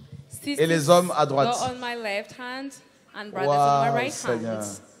et les hommes à droite. Go on my left hand and brothers Wow, on my right Seigneur. hand.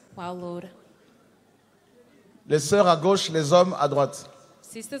 Wow, Lord. Les sœurs à gauche, les hommes à droite.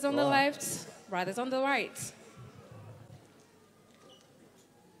 Sisters on the left, brothers on the right.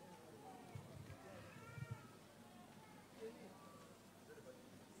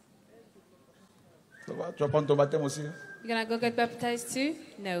 Ça va? Tu vas prendre ton baptême aussi? Hein? You gonna go get baptized too?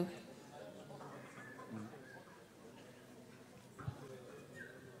 No.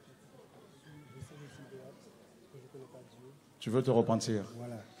 Tu veux te repentir?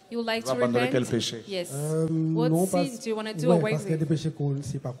 You would like Tu vas to abandonner quel repent? péché? Yes. Non, What parce, sin do you want to do ouais, away parce qu'il y a des with? péchés qu'on ne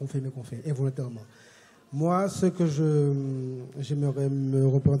sait pas qu'on fait, mais qu'on fait involontairement. Moi, ce que j'aimerais me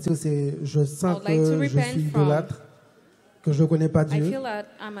repentir, c'est je sens I would like to que je repent suis from- idolâtre, que je ne connais pas I Dieu, feel that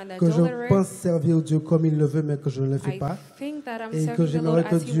I'm an que je adulterer. pense servir Dieu comme il le veut, mais que je ne le fais I pas. think that I'm Et que serving the j'aimerais Lord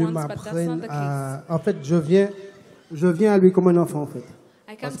que as He Dieu wants, but that's not m'apprenne the case. à... En fait, je viens à lui comme un enfant, en fait.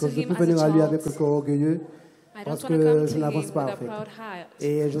 I come Parce to que je Him peux as a venir à lui child. avec le corps orgueilleux, I parce don't want to come que to je n'avance Him pas, with en a fait. proud heart.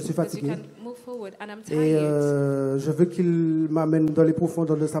 Et je suis Because you fatigué. can move forward, and I'm Et tired. je veux qu'il m'amène dans les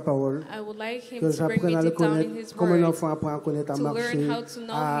profondeurs de sa parole. I would like Him Que to bring j'apprenne me à le deep down in connaître His comme un Word, enfant apprend à connaître, à to learn marcher, how to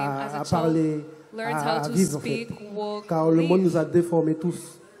know Him as à a child, parler, learn à how to vivre en fait. speak, walk, Car le monde live. nous a déformés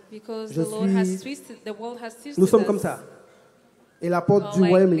tous. Because Je the Lord has suis- twisted, the world has twisted Nous sommes us. comme ça. Et la porte All du like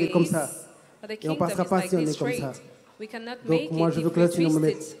royaume, il est this, comme ça. but the Et on kingdom passera is pas like si on this est comme ça. straight. We cannot Donc make moi, it je if veux que we le Seigneur me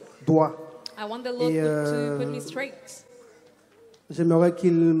twist mette it. droit. I want the Lord Et, to put me straight. J'aimerais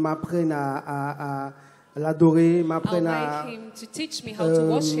qu'il m'apprenne à l'adorrer, I would m'apprenne à like Him to teach me how to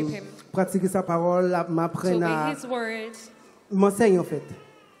worship Him, pratiquer sa parole, to m'apprenne obey à His word. m'enseigne en fait.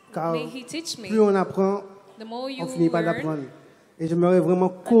 Car May He teach plus me. on apprend, The more you on finit pas learn, d'apprendre. Et j'aimerais vraiment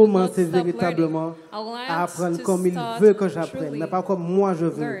not commencer stop véritablement learning. I want à apprendre to comme il start veut que j'apprenne, truly mais pas comme moi je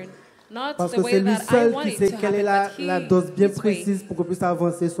veux. learn. Not Parce the que way c'est lui that I seul want qui it sait to quelle est happen, but la dose bien His way. précise pour qu'on puisse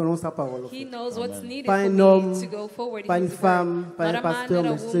avancer selon sa parole. en He fait. knows what's needed Pas for un me homme, to go forward pas in une His femme, word. pas Not un a man, pasteur, not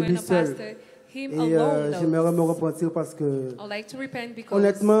a mais woman, celui a seul. pastor. Him Et alone j'aimerais me knows. repentir parce que I like to repent because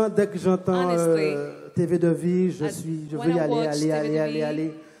honnêtement, dès que j'entends honestly, TV de vie, je when veux y I aller, watch aller, TV aller, to aller, be,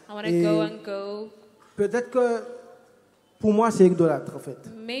 aller. I want to Et go and go. peut-être que Pour moi, c'est idolâtre en fait.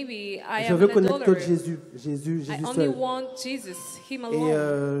 Maybe I Je am veux an connaître que adulterer. Jésus I only seul. want Jesus, Him Et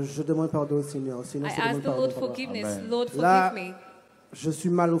alone. je demande pardon au Seigneur. I je te ask demande the pardon, Lord papa. forgiveness. Amen. Lord, Là, forgive me. je suis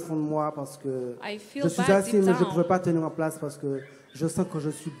mal au fond de moi parce que I feel je suis bad assis deep mais je ne down. pouvais pas tenir en place parce que je sens que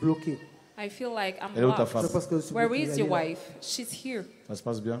je suis bloqué. I feel like I'm Elle est où ta locked. femme? Je pense que je suis Where bloqué. is Elle your est là. wife? She's here. Ça se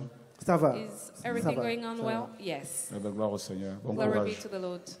passe bien? Ça va. Is Ça everything va. going on Ça well? va. Yes. Eh bien, gloire au Seigneur. Bon Glory be courage. to the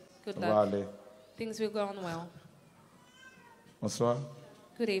Lord. Good Ça va luck. aller. Things will go on well. Bonsoir.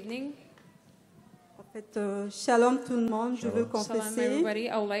 Good evening. En fait, shalom tout le monde, je veux Shalom confesser. everybody.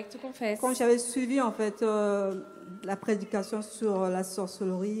 I would like to confess. Quand j'avais suivi en fait la prédication sur la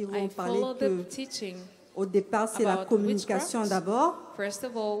sorcellerie, où I on parlait followed que the teaching. au départ c'est la about communication witchcraft. d'abord. First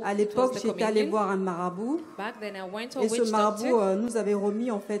of all, À it l'époque, was the j'étais allée communion. voir un marabout Back then, I went to a et ce witch marabout doctor. nous avait remis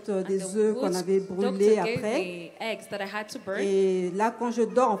en fait And des the œufs qu'on witch avait brûlés doctor gave après. me eggs that I had to burn. Et là, quand je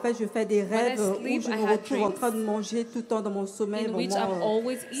dors, en fait, je fais des rêves sleep, où je I me had retrouve en dreams train de manger tout le temps dans mon sommeil. in which Vraiment, I'm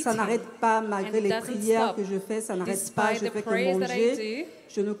always ça eating. n'arrête pas malgré And les it doesn't prières stop. que je fais, ça n'arrête pas. Despite Je the fais que prayers that manger. I do,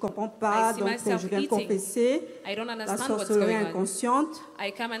 Je ne comprends pas, I see donc myself je viens de eating. confesser I don't la understand what's sorcellerie going on. inconsciente.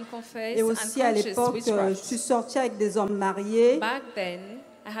 I come and confess Et aussi à unconscious l'époque, je witchcraft. suis sortie avec des hommes mariés. Back then,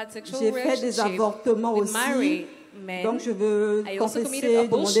 I had sexual J'ai fait des relationship avortements with aussi. married men. Donc je veux I also committed confesser,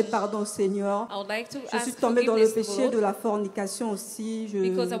 abortion. demander pardon au Seigneur. I would like to Je suis ask tombée dans le forgiveness to the péché de Lord la fornication aussi. Je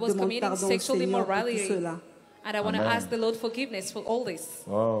because I was demande committing pardon au sexual Seigneur pour tout immorality. cela. And I want to Amen. ask the Lord forgiveness for all this.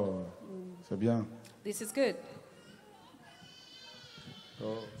 Oh, c'est bien. This is good.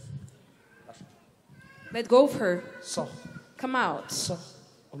 Let go of her. Sors, Come out. sors.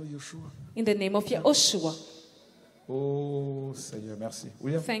 Oh, le Yeshua. In the name of Yahushua. Oh, Seigneur, merci.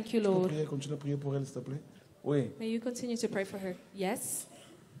 William, Thank you, tu peux Lord. prier, continue à prier pour elle, s'il te plaît. Oui. May you continue to pray for her. Yes.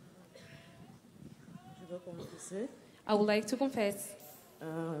 Je veux confesser. I would like to confess.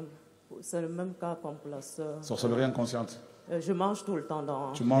 C'est le même cas comme pour la sœur. Sorcellerie inconsciente. Je mange tout le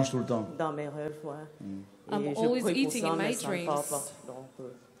temps Tu manges tout le temps. dans mes rêves. Ouais. I'm Et je always prie pour eating ça, in mais my ça ne dreams. part pas. Donc,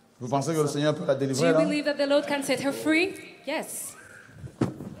 Vous pensez que le Seigneur peut la Do délivrer you là? believe that the Lord can set her free? Yes.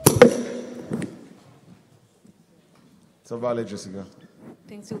 Ça va aller, Jessica.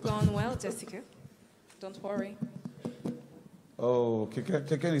 Things will go on well, Jessica. Don't worry. Oh,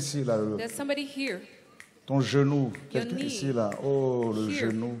 quelqu'un ici là. There's somebody here. Ton genou. Quelqu'un knee. ici là. Oh, le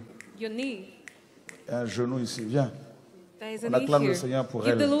Here. genou. Your knee. Un genou ici. Viens. There is a On knee acclame le here. Seigneur pour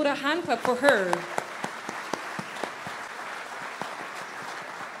Give elle. the Lord a hand clap for her.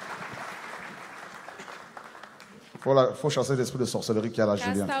 Faut chasser l'esprit de sorcellerie qui est là, Cast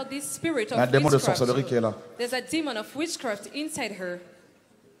Julien. out this spirit Il y a un of démon de witchcraft. sorcellerie qui est là. There's a demon of witchcraft inside her.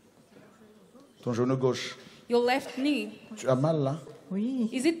 Ton genou gauche. Your left knee. Tu as mal là? oui.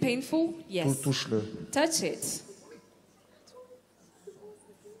 Is it painful? Yes. Touche-le. Touch it.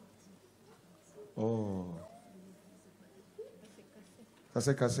 Oh. Ça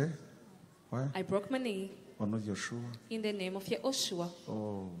s'est cassé? Ouais. I broke my knee Au nom de Yeshua. in the name of Yahushua.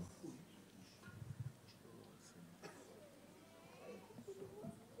 Oh.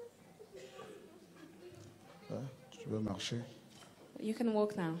 Ouais, tu veux marcher? You can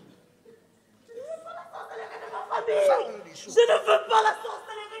walk now.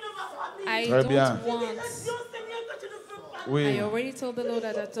 I Très don't bien. want. Oui. I already told the Lord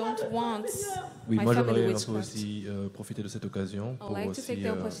that I don't want Oui, my moi family j'aimerais un peu witchcraft. aussi profiter de cette occasion I'd pour like to take aussi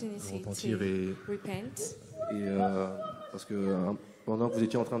the opportunity repentir to repent. parce que pendant que vous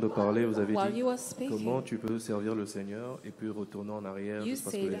étiez en train de parler, vous avez While dit you were speaking, comment tu peux servir le Seigneur et puis retourner en arrière you juste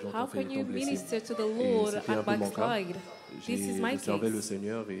parce que les said, gens how t'ont fait can you t'ont blessé. minister to the Et Lord c'était un and peu mon cas. backslide? This is my Je servais le case.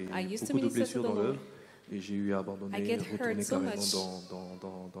 Seigneur et I used to beaucoup de minister blessures to the dans Lord. l'œuvre et j'ai eu à abandonner, I get retourner hurt so carrément much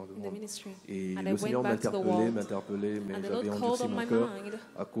dans le in the monde. ministry. Et And I le went Seigneur back to the world. m'interpellait, mais And the j'avais Lord endurci called on mon my cœur mind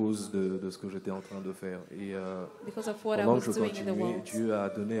à cause de ce que j'étais en train de faire. Et because of what I pendant was que je doing in the continuais, world. Dieu a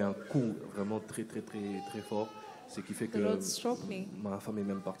donné un coup vraiment très fort, ce qui fait The que Lord struck me. ma femme est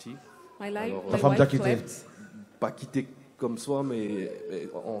même partie. My, life, Alors, my Ta femme t'a wife quitté. left Pas quittée comme soi, mais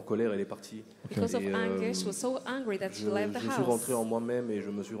en colère, elle est partie. because of Et, anger. She was so angry that she je left the suis house. rentré en moi-même et je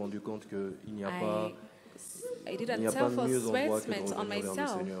me suis rendu compte qu'il n'y a pas... I did Il n'y a a pas mieux endroit que de self-assessment on revenir vers le myself.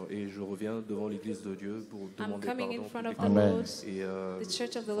 Seigneur. Et je reviens devant l'Église de Dieu pour I'm demander coming in pardon. front of the Amen. Lord, Et the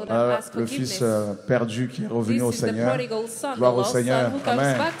church of the Lord, and Voilà, ask le fils forgiveness. perdu qui est revenu This au is the Seigneur. prodigal son, the Gloire au lost Seigneur. son who comes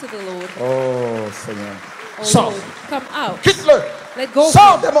Amen. back to the Lord. Oh Seigneur. Oh Sors. Lord, come out. Quitte-le. Let go of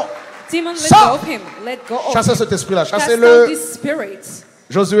Sors, him. démon. Demon, let Sors. go of him. Let go of Chassez him. cet esprit-là. Cast out Chassez-le. this spirit.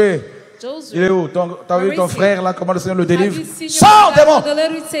 Josué, Joshua, il est où? T'as vu Where ton is he? frère là, comment le Seigneur le have délivre? you seen your Sors, brother? démon. The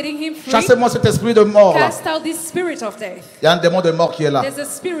Lord is setting him free. Chassez-moi cet esprit de mort là. Cast out this spirit of death. Il y a un démon de mort qui est là. There's a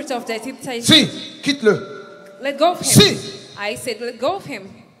spirit of death inside him. Si, quitte-le. Let go of him. Si. I said, let go of him.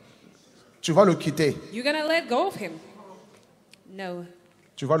 Tu vas le quitter. You're gonna let go of him. No.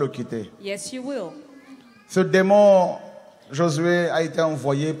 Tu vas le quitter. Yes, you will. Ce démon, Josué, a été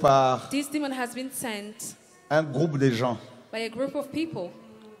envoyé par This demon has been sent un groupe de gens. by a group of people.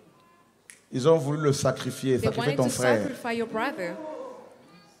 Ils ont voulu le sacrifier, They sacrifier wanted ton to frère. sacrifice your brother.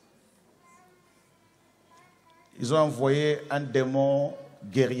 Ils ont envoyé un démon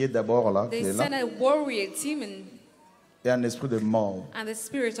guerrier d'abord là, qui They est là, sent a warrior demon et un esprit de mort. and the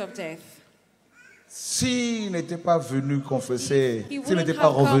spirit of death. S'il n'était pas venu confesser, He s'il n'était wouldn't pas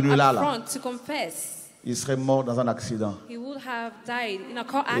have come revenu up là, front to confess. il serait mort dans un accident. He would have died in a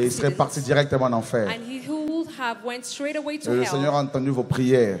car Et il serait accident. parti directement en enfer. And he would have went straight away to Et le hell. Seigneur a entendu vos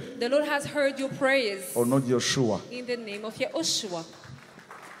prières The Lord has heard your prayers au nom de Yeshua. in the name of Yahushua.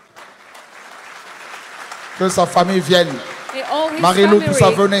 Que sa famille vienne. May all his Marie-Lou, tout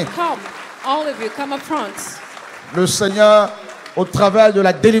ça, family venez. come. All of you, come up front. Le Seigneur, au travers de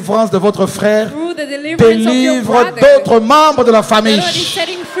la délivrance de votre frère, Through the deliverance of your délivre brother, d'autres membres de la the famille. Lord is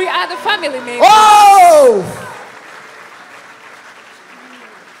setting free other family members. Oh!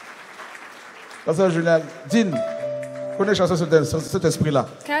 Pasteur Julien, Dean, connais chasser cet esprit-là.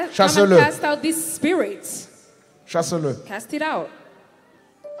 Come and Chasse-le. cast out this spirit. Chasse-le. Cast it out.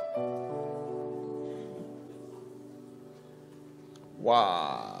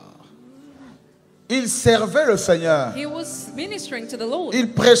 Waouh! Il servait le Seigneur. He was ministering to the Lord.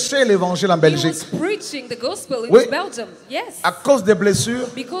 Il prêchait l'évangile en He Belgique. was preaching the gospel in Oui. Belgium. Yes. À cause des blessures,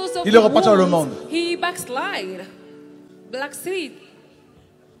 Because of il the est reparti dans le wounds, monde. he backslide. Backslid.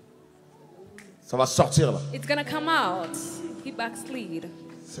 Ça va sortir là. It's gonna come out. He backslid.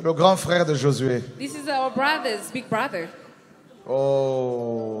 C'est le grand frère de Josué. This is our brother's big brother.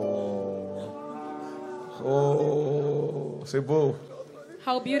 Oh. Oh. C'est beau.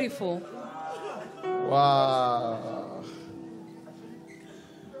 How beautiful. Waouh.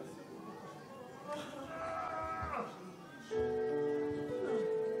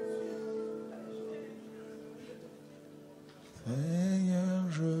 Seigneur,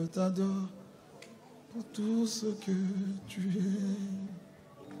 je t'adore pour tout ce que tu es.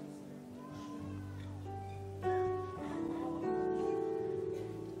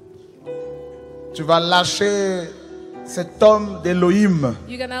 Tu vas lâcher cet homme d'Élohim.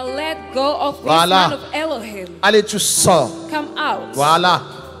 You're gonna let go of this Voilà. man of Elohim. Allez, tu sors. Come out. Voilà.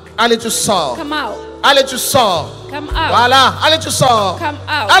 Allez, tu sors. Come out. Allez, tu sors. Come out. Voilà. Allez, tu sors. Come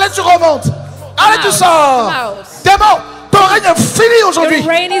out. Allez, tu remontes. Allez, tu out. sors. Come out. Démon, ton règne est fini aujourd'hui. Your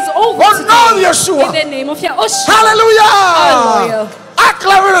reign is over Au nom de today. Yeshua. In the name of Yahushua. Alléluia. Hallelujah.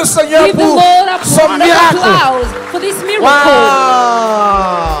 Acclamez le Seigneur Give the pour Lord a son round of miracle. applause for this miracle.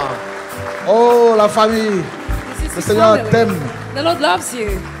 Wow. Oh, la famille. This is Le his Seigneur family. t'aime. The Lord loves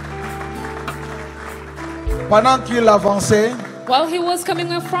you. Pendant qu'il avançait, While he was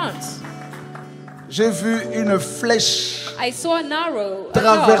coming in front, j'ai vu une flèche I saw an arrow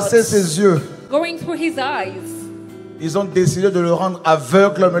traverser ses yeux. going through his eyes. Ils ont décidé de le rendre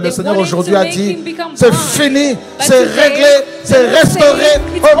aveugle, mais le They Seigneur wanted aujourd'hui to a make dit, him become c'est blind. fini, But c'est today, réglé, c'est the Lord restauré. said,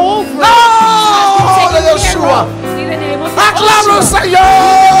 it's Au over. nom de Taken care Yeshua. of. In the name of Acclame le Yahushua. Seigneur.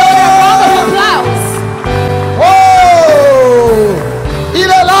 Applause. Oh, il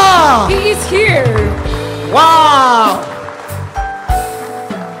est là. He is here. Wow.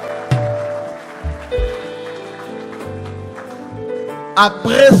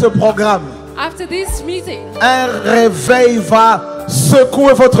 Après ce programme, After this meeting, un réveil va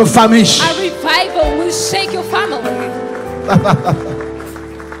secouer votre famille. a revival will shake your family.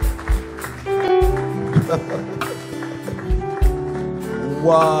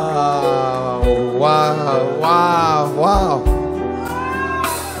 Waouh, waouh, waouh, waouh.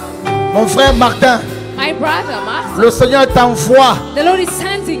 Mon frère Martin, My brother, Master, le Seigneur t'envoie the Lord is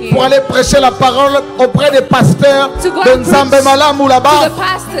sending you pour aller prêcher la parole auprès des pasteurs To go de and Nzambe preach Malamu to là-bas. the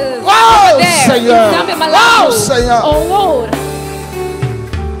pastors Wow, over there. Seigneur. in Zambia, Malawi. Wow, Seigneur. Oh Lord,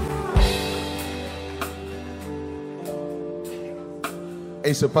 Et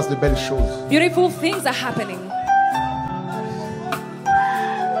il se passe de belles choses. beautiful things are happening.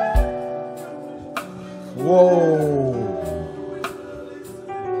 Wow.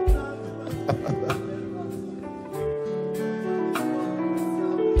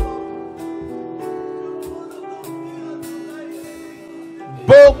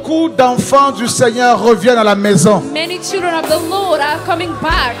 Beaucoup d'enfants du Seigneur reviennent à la maison. Many children of the Lord are coming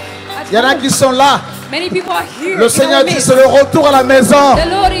back. at Il y en a home. qui sont là. Many people are here. Le in Seigneur our dit midst. c'est le retour à la maison. The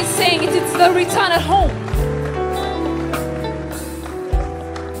Lord is saying it's the return at home.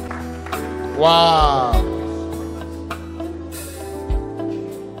 Waouh.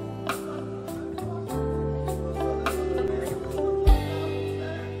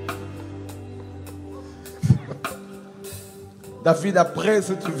 David, après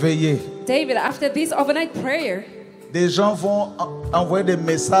cette veillée, David, after this overnight prayer, des gens vont envoyer des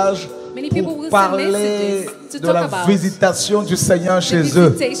messages many people pour will send parler messages to de talk la about visitation du Seigneur the chez eux.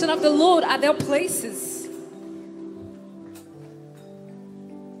 visitation of the Lord at their places.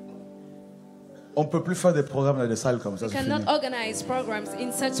 On ne peut plus faire des programmes dans des salles comme ça. We C'est cannot fini. organize programs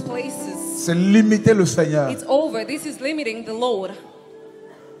in such places. C'est limiter le Seigneur. It's over. This is limiting the Lord.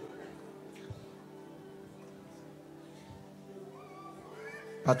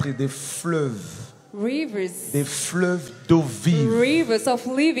 Patrie, des fleuves d'eau vive Rivers of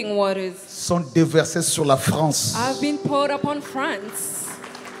living waters sont déversés sur la France. have been poured upon France.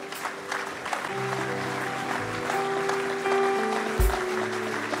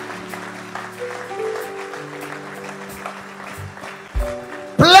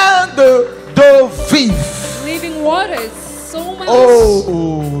 Plein d'eau vive. Living waters, so much.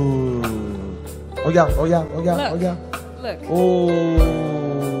 Oh! Regarde. Look. Oh!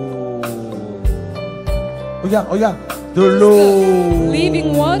 Regarde. De l'eau.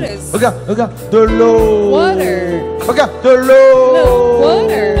 Living waters. Regarde. De l'eau. Water. Regarde, de l'eau. Look,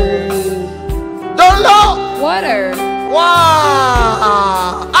 water. De l'eau. Water.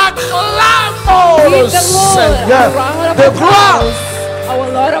 Waouh! Acclamons le Give the Lord Seigneur a round of de gloire. applause. Our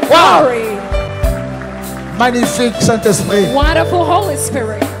Lord of Wow. glory. Magnifique Saint-Esprit. Wonderful Holy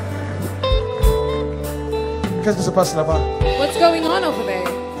Spirit. Qu'est-ce qui se passe là-bas? What's going on over there?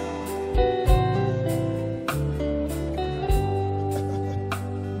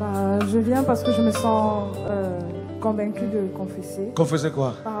 Je viens parce que je me sens convaincue de confesser. Confessez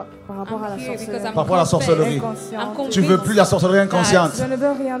quoi? Par rapport à la sorcellerie. Par rapport à la sorcellerie. Inconsciente. Tu veux plus la sorcellerie inconsciente? Je ne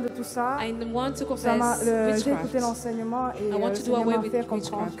veux rien de tout ça. I want to confess J'ai écouté witchcraft. l'enseignement et I want le to do away Seigneur m'a with fait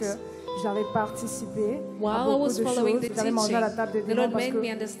comprendre witchcraft. que j'avais participé à While I beaucoup was de following choses. the J'avais mangé à la table des teaching, the démons Lord parce made me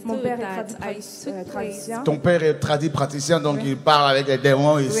que understood mon père est that I took tradition. Ton père est tradit praticien, donc il parle avec les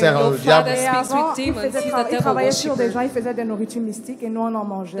démons, il sert au Your diable. father Et speaks avant, with demons. He's the il devil travaillait sur worshipper. des gens, il faisait des nourritures mystiques et nous on en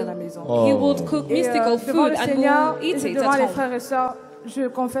mangeait à la maison. Oh. He would cook Et mystical devant food le and Seigneur, we'll eat et it devant at les home. frères et sœurs, je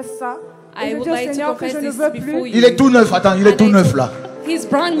confesse ça. I Et je would dis au like to Seigneur que je confess ne this veux before plus. you. Il est tout neuf, attends, il est tout neuf là. He's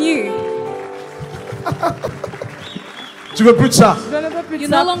brand new. Tu veux plus de ça? Je ne veux plus de You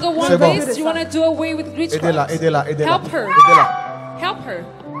ça. no longer want C'est bon. this. You want to do away with Aidez-la, witchcraft. aidez-la. Help her. Aidez-la. Help her.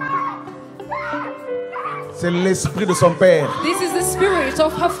 C'est l'esprit de son père. This is the spirit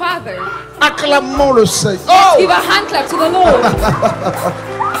of her father. Acclamons le Seigneur. Oh! Give a hand clap to the Lord.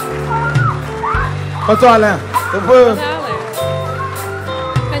 Attends Alain, on peut.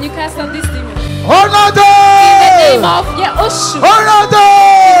 Can you cast on this demon? Au nom In the name de... of Yahushua. Au nom In the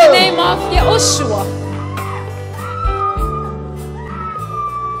de... name of Yahushua.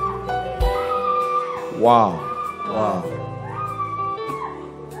 Wow.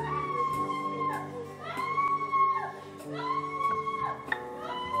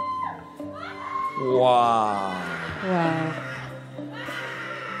 Wow.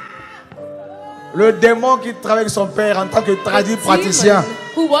 Le démon qui travaille avec son père en tant que tradit praticien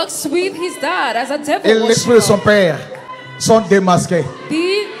Who works with his dad as a et devil l'esprit de son worshiper. père sont démasqués.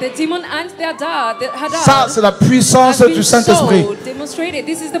 The demon and their dad, her dad, Ça, c'est la puissance have du been Saint-Esprit. so demonstrated.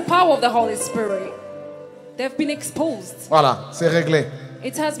 This is the power of the Holy Spirit. They've been exposed. Voilà, c'est réglé.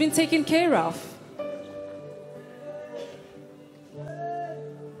 It has been taken care of.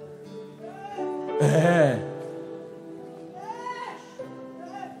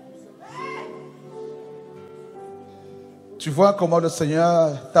 Tu vois comment le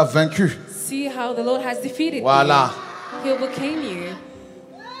Seigneur t'a vaincu. See how the Lord has defeated Voilà. you. He overcame you.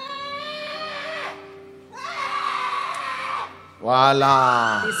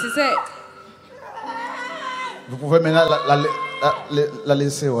 Voilà. This is it. Vous pouvez maintenant la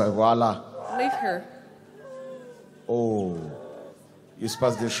laisser, ouais, voilà. Leave her. Oh, il se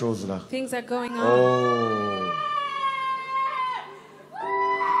passe des choses là. Things are going on. Oh.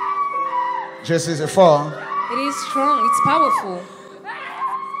 Je sais, c'est fort, hein? It is strong. It's powerful.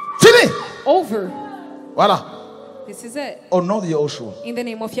 Fini! Over. Voilà. This is it. Au nom de Yahushua. In the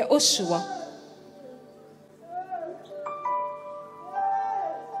name of Yahushua.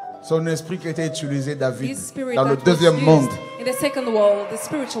 Son esprit qui a été utilisé, David, This spirit dans le that was deuxième used monde, in the second world, the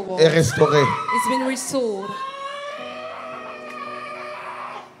spiritual world, est restauré. it's been restored.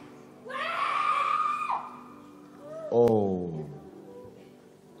 Oh.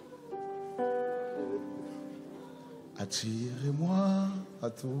 Attirez-moi à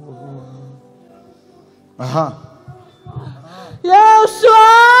toi. Ah.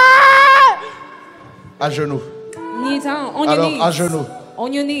 À genoux. Knee down, on your Alors, knees. à genoux. On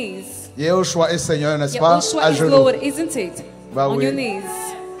your knees. Yahushua est Seigneur, n'est-ce pas? Yahushua À is genoux. Lord, isn't it? Bah On oui. your knees.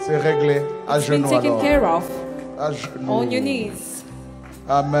 C'est réglé. À It's been genoux taken alors. care of. À genoux. On your knees.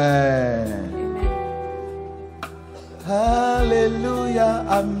 Amen. Alléluia.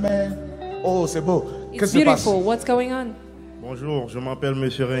 Amen. Oh, c'est beau. It's Qu'est-ce qui se passe? beautiful. What's going on? Bonjour, je m'appelle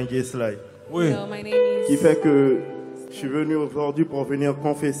Monsieur Rengueslay. Oui. Hello, my name is... Qui fait que je suis venu aujourd'hui pour venir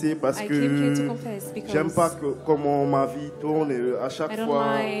confesser parce I que came here to confess because j'aime pas comment ma vie tourne et à chaque I don't fois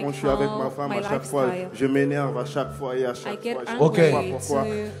like quand je suis avec how ma femme, my à chaque fois lifestyle. je m'énerve à chaque fois et à I chaque get fois. Je angry sais pas pourquoi.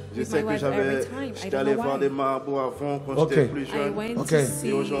 Je with sais my que wife every time. I j'étais don't allé know voir why. des marabouts avant quand Ok. j'étais plus I jeune. went Ok. to Et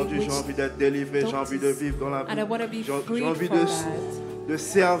see aujourd'hui j'ai which envie d'être délivré, j'ai envie de vivre dans la vie. and I want to be J'ai freed envie from that. de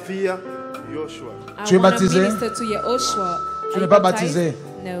servir Yoshua. Tu es I wanna baptisé? minister to Yehoshua. Tu Are n'es you pas baptized? baptisé.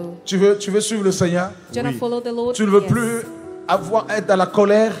 No. Tu veux suivre le Seigneur? Do you want to follow the Lord? Tu ne veux Yes. plus être dans la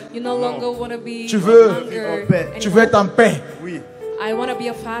colère. You no longer want to be Tu veux- in anger Tu veux être en paix. Oui. I want to be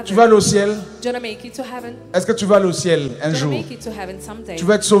a father. Tu vas aller au ciel. Do you want to make it to heaven? Est-ce que tu vas aller au ciel un Do you want to jour? make it to heaven someday? Tu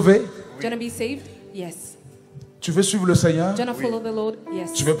veux être sauvé? Do you want to be saved? Yes. Tu veux suivre le Seigneur? Do you want to follow the Lord?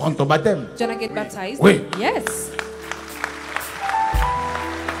 Yes. Tu veux prendre ton baptême? Do you want to get baptized? Oui. Yes.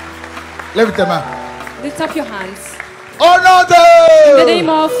 Lève tes mains. Lift up your hands. Au nom In the de... name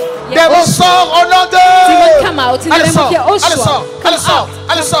of Démon Yehoshua. sort au nom de... Demon, come out in the Allez, name sort. of Yehoshua. Allez, sort. Allez, Come sort. out.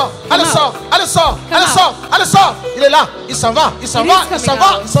 Allez, sort. Come Allez, out. sort. Allez, sort. Come Allez, out. sort. Allez, sort. Il est là. Il s'en va. Il s'en It va. is Il s'en coming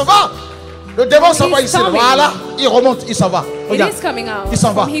va. out. Il s'en va. Le démon s'en va He's ici. coming. Voilà. Il remonte. Il s'en va. It Regarde. is coming out. Il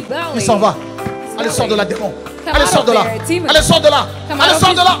s'en va. From his belly. Il s'en va. His Allez, sors de là, belly. démon. Come Allez, out sors of de là. there, demon. Allez, sors de là. Come Allez, out sors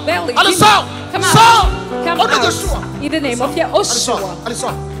of de là. his belly, Allez, demon. sors. Come out. Sors. Come Au nom de out. Yeshua. In the name of Allez, sors. Yehoshua. Allez,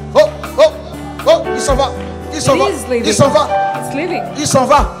 sors. Oh, oh, oh. Il s'en va. Il s'en It va. is leaving. Il s'en va. It's leaving. Il s'en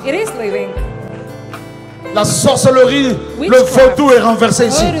va. It is leaving. La sorcellerie, le Witchcraft. vaudou est renversé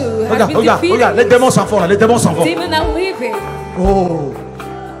ici. Voodoo has Regarde, been regarde, defeated. regarde. Les démons s'en vont là. Les démons s'en vont. Demon are leaving. Oh.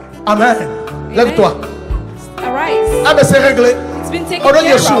 Amen. Lève-toi. Arise. Ah, mais c'est réglé. It's been taken Au nom de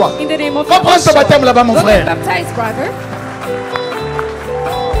care Yeshua. of. In the name of Va prendre ton Yehoshua. baptême là-bas, mon Go frère. get baptized, brother.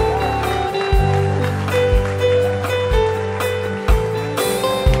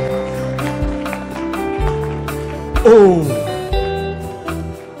 Oh.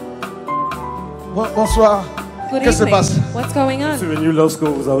 Bonsoir. Good Qu'est-ce qui se evening. passe? What's going Je suis on? venu lorsque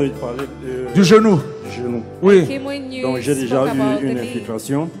vous avez parlé Du genou. du genou. Oui. Came when you Donc j'ai déjà spoke about eu une the knee.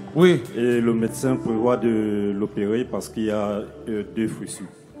 infiltration Oui. et le médecin prévoit de l'opérer parce qu'il y a 2 fissures.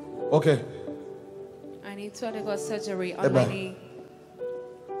 Ok. I need to undergo surgery on Eh ben. my knee.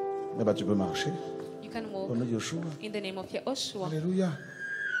 Eh ben, tu peux marcher. You can Au walk nom de Yeshua. in the name of Yehoshua. Alléluia.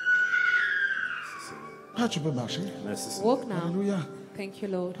 Ah, tu peux marcher. Merci. Walk now. Alléluia. Thank you,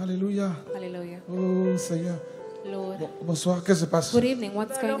 Lord. Alléluia. Hallelujah. Oh, Seigneur. Lord. Bonsoir. Qu'est-ce qui se passe? Good evening.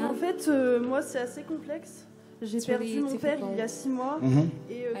 What's going Alors en on? fait, moi c'est assez complexe. J'ai It's perdu really mon père difficult. il y a 6 mois Mhm.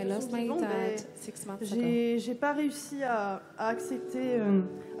 et I de lost son my vivant, dad 6 months ago. j'ai pas réussi à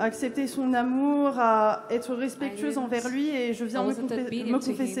accepter son amour, à être respectueuse envers lui et je viens I me wasn't obedient to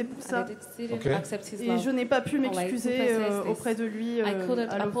confesser him, pour and ça. I didn't Ok. accept his Et love. je n'ai pas pu Or like m'excuser confess this. auprès de lui. I couldn't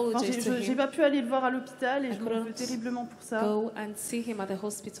apologize to him. J'ai pas pu aller le voir à l'hôpital et I je m'en veux couldn't terriblement pour ça. Go and see him at the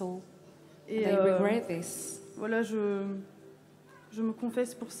hospital. Et And I regret this. voilà, je me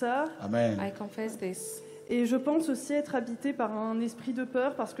confesse pour ça. Amen. I confess this. Et je pense aussi être habitée par un esprit de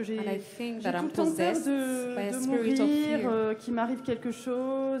peur parce que j'ai And I think tout that le I'm temps peur possessed by a de spirit of mourir, fear. qu'il m'arrive quelque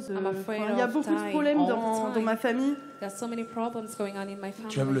chose. I'm afraid Il y a of beaucoup de dying problèmes all the dans time. ma famille. There's so many problems going on in my family.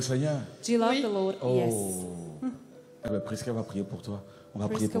 Tu aimes le Seigneur? Do you love Oui. the Lord? Oh. Yes. Eh ben, Prisca va prier pour toi. On va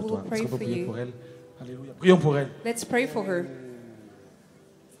Prisca prier pour will toi. pray Est-ce qu'on peut for prier you. pour elle? Alléluia. Prions pour elle. Let's pray for her.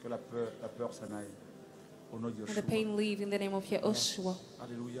 Que la peur s'en aille. Au nom de And the Yeshua. pain leave in the name of Yehoshua.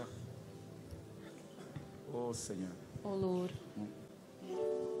 Alléluia. Oh Seigneur. Oh Lord.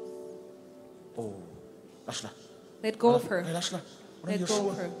 Oh. Lâche-la. Let go of her. Allez, lâche-la. Au nom de Let go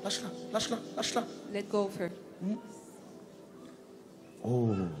Yeshua. of her. Lâche-la. Lâche-la. Lâche-la. Let go of her.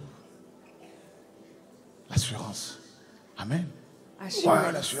 Oh. L'assurance. Amen. Assurance.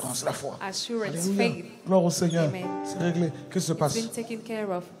 Ouais, l'assurance, la foi. Assurance, Alléluia. faith. Gloire au Seigneur. Amen. C'est réglé. Qu'est-ce qui se It's passe? been taken care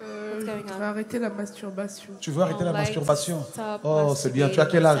of. What's going Je on? vais arrêter la masturbation. Tu veux arrêter la I'd like to masturbation? stop Oh, c'est bien. Tu as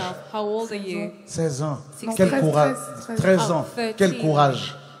masturbating quel âge? myself. How old are you? 16 ans. Non, Quel 13, courage. 13. 13 ans. Oh, 13. Quel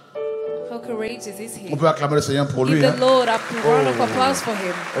courage. How courageous is he? On peut acclamer le Seigneur pour lui. Give Hein? the Lord a round of applause for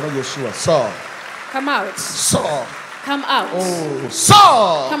him. Au nom de Yeshua. Sors. Come out. Sors. Come out. Oh,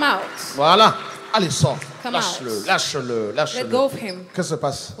 sors. Come out. Voilà. Allez, sors. Come Lâche-le. out. Lâche-le. Lâche-le. Let go of him. Qu'est-ce qui se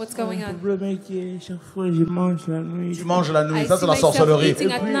passe? What's going Le on? problème est que chaque fois je mange la nuit. Tu manges la nuit. I Ça, see c'est la myself sorcellerie.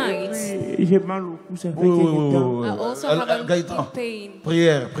 eating at night. J'ai mal au cou, ça fait Oui, oui, oui, quelques temps. oui, I oui. also have a Gaëtan. pain.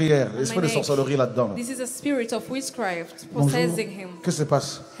 Prière, prière. L'esprit my de neck. sorcellerie là-dedans. là. This is a spirit of witchcraft Bonjour. possessing him. Qu'est-ce qui se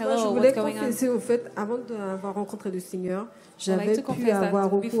passe? Moi, je Hello, voulais what's going on? confesser, au fait, avant d'avoir rencontré le Seigneur, I'd like j'avais to pu confess that avoir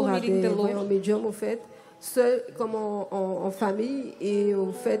before recours à meeting des the Lord, voyants médiums, au fait. seul, comme en famille, et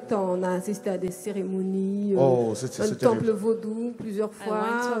au fait, on a assisté à des cérémonies, un temple vaudou plusieurs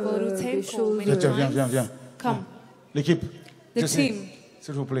fois, des choses. Viens. L'équipe. The team.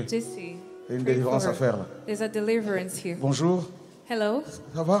 S'il vous plaît. Jesse. Il y a une délivrance à faire là. There's a deliverance here. Bonjour. Hello.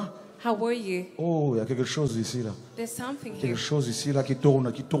 Ça va? How are you? Oh, il y a quelque chose ici là. There's something Quelque here. chose ici là qui tourne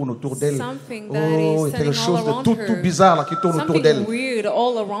autour d'elle. Something that Oh, il is y a quelque standing chose all de around tout her. bizarre là qui tourne autour d'elle. Something weird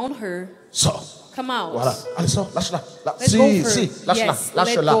all around her. Sors. Come out. Voilà. Allez, sors, lâche-la. Let go of her. Si, lâche-la. Yes,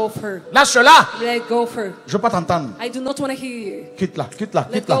 Lâche-la. let go of her. Lâche-la. Let go of her. Je veux pas t'entendre. I do not want to hear you. Quitte-la.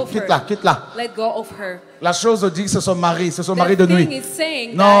 Let go of her. Quitte-la. Let go of her. La chose dit que c'est son mari de The nuit. thing is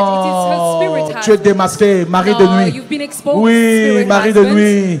saying that it is Non, her spirit tu es husband. démasqué, mari No, de nuit. you've been exposed. Oui, Spirit mari de husband.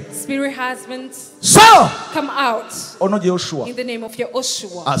 nuit. Spirit husband. Sors Come out. au nom de Yoshua. In the name of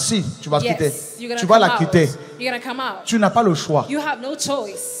Yahushua. Ah si, tu vas quitter. Yes, you're gonna Tu vas come la out. quitter. You're gonna come out. Tu n'as pas le choix. You have no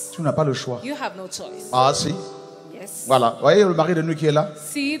choice. Tu n'as pas le choix. You have no choice. Ah si. Yes. Voilà. Vous voyez le mari de nuit qui est là?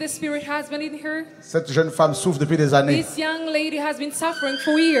 See the spirit husband in her? Cette jeune femme souffre depuis des années. This young lady has been suffering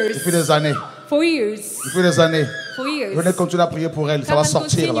for years. Depuis des années. For years. Depuis des années. For years. Venez continuer à prier pour elle. Ça va Come and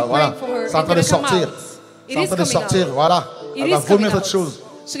sortir là. continue Voilà. praying for her. C'est en train de It's gonna come sortir. out. C'est It en is train de coming sortir. out. Voilà. It Elle is va coming vomir out. cette chose.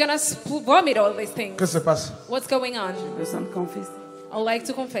 She's gonna vomit all these things. Qu'est-ce qui se passe? What's going on? Je sens confesser. I would like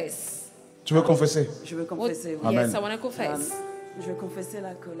to confess. Tu veux confesser? Je veux confesser. Amen. Yes, I want to confess. Je veux confesser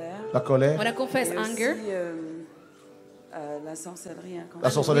la colère. La colère. I want to confess Et aussi, anger. la sorcellerie inconsciente. La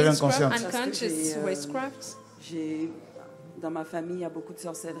sorcellerie inconsciente. Unconscious witchcraft. Dans ma famille, il y a beaucoup de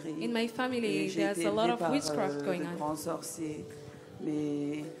sorcellerie. In my family, Et j'ai there's été a lot élevée of par, witchcraft going de on. grands sorciers.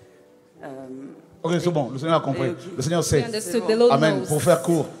 Mais Ok, c'est bon. Le Seigneur a compris. Le Seigneur sait. We understood. The Lord Amen. knows. Pour faire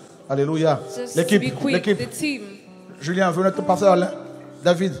court. Alléluia. Just L'équipe. be quick. L'équipe. The team. Julien, venez te passer à l'un.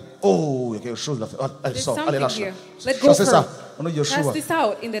 David. Oh, il y a quelque chose là. Elle There's sort. Allez, something lâche. here. Let go of Chassez her. ça. On est Yeshua. Cast this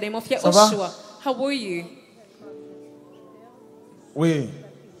out in the name of Ça va? Yahushua. How are you? Oui.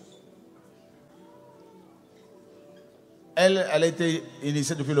 Elle a été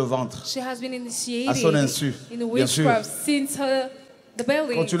initiée depuis le ventre. She has been initiated À son insu. in the Bien sûr. witchcraft since the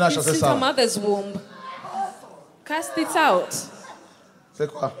belly, Continue à chasser since ça. her mother's womb. Cast it out. C'est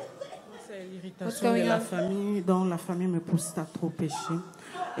quoi? C'est What's l'irritation going de la on? famille, dont la famille me pousse à trop pécher.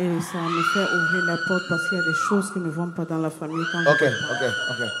 Et ça me fait ouvrir la porte parce qu'il y a des choses qui ne vont pas dans la famille. Ok.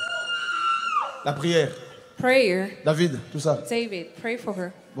 La prière. Prayer. David, tout ça. David, pray for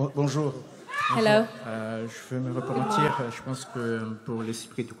her. Bonjour. Hello. Je veux me repentir, je pense que pour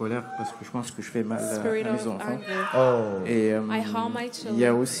l'esprit de colère, parce que je pense que je fais mal Spirit à mes of enfants. anger. Et I harm my il y a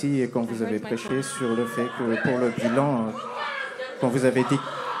children. aussi, quand vous I avez hurt my prêché children. sur le fait que pour le bilan, quand vous avez dit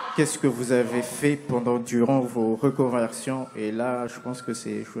qu'est-ce que vous avez fait durant vos reconversions, et là, je pense que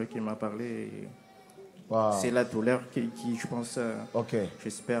c'est Chouette qui m'a parlé. Et c'est la douleur qui je pense,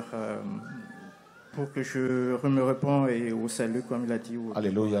 j'espère, pour que je me repens et au salut, comme il a dit.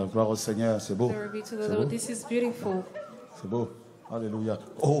 Alléluia, gloire au Seigneur, c'est beau. Glory be to the C'est Lord. beau. This is beautiful. C'est beau. Alléluia.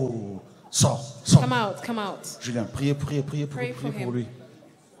 Oh, sors. Come out, come out. Julien, priez Pray for pour him. lui.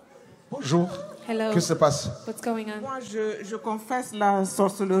 Bonjour. Hello. Qu'est-ce qui se passe? What's going on? Moi, je confesse la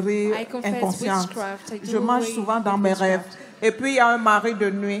sorcellerie I confess inconsciente. witchcraft. I do Je mange away souvent dans with mes rêves. witchcraft. Et puis, il y a un mari de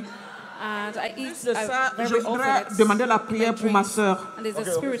nuit. And I eat De ça, je very voudrais often. demander la prière pour ma sœur. And there's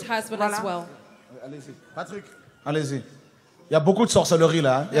a spirit husband as well. Allez-y. Patrick. Allez-y. Il y a beaucoup de sorcellerie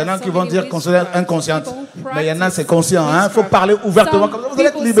là. Il y en a There's qui so vont many dire considère witchcraft. inconsciente. People Mais il y en a, c'est practice conscient. Il faut parler ouvertement. Comme ça, vous allez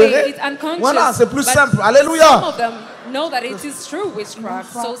être People libérés. say it's unconscious, Voilà, c'est plus but simple. Some Alléluia. of them know that it is true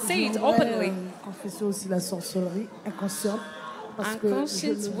witchcraft, so say it openly. Confesser aussi la sorcellerie inconsciente. Parce que je Unconscious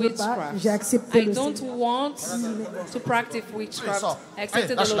ne veux pas, witchcraft. j'ai accepté I le don't Seigneur. want to practice witchcraft. I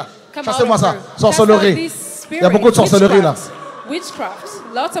accepted the Lord. Come Chassez-moi out ça. of her. Sorcellerie. Cast out this Il y a beaucoup de spirit. sorcellerie là. Witchcraft.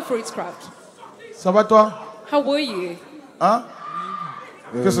 Lots of witchcraft. Ça va toi? How were you? Hein?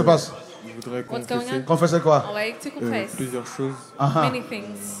 Qu'est-ce qui se passe? Je voudrais What's going on? Confesser quoi? I like to confess plusieurs choses. many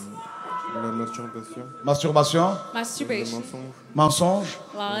things. La masturbation. Masturbation. Masturbation. Le Mensonge.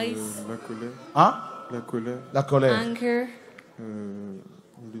 Lies. La colère. Hein? La colère. La colère. Anger. Je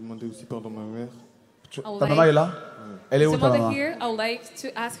lui demandais aussi pardon à ma mère. Ta maman est là? Elle est où Is ta your mother maman? here? I would like to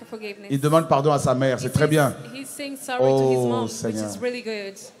ask for forgiveness. Il demande pardon à sa mère, c'est très bien. He's saying sorry to his Oh, mom, Seigneur. which is really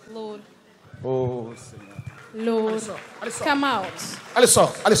good. Lord, Oh, Seigneur. Lord, come out. Allez,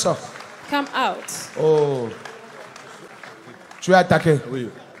 sors, allez, sors. Come out. Oh. Tu es attaqué. Oui.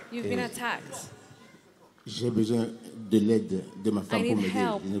 You've been attacked. J'ai besoin de l'aide de ma femme I pour need m'aider.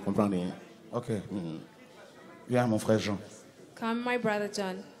 help. Je ne comprends rien. Ok. Viens, mon frère Jean. Come, my brother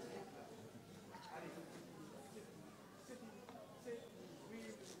John.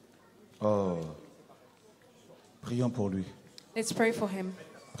 Oh. Prions pour lui. Let's pray for him.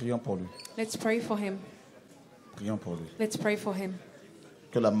 Prions pour lui. Let's pray for him. Prions pour lui. Let's pray for him.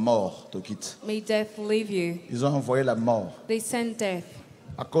 Que la mort te quitte. May death leave you. Ils ont envoyé la mort They sent death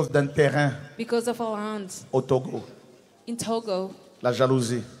à cause d'un terrain because of a land au Togo. in Togo, La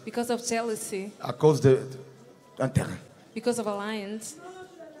jalousie because of jealousy, à cause d'un terrain. because of alliance.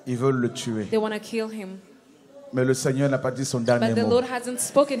 Ils veulent le tuer. They want to kill him. Mais le Seigneur n'a pas dit son dernier But the mot. Lord hasn't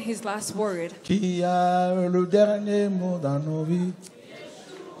spoken his last word. Qui a le dernier mot dans nos vies?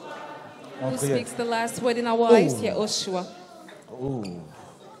 On Who prie. speaks the last word in our lives? Yahushua. Oh.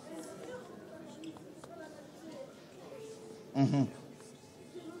 Mhm.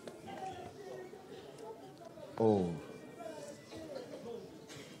 Oh.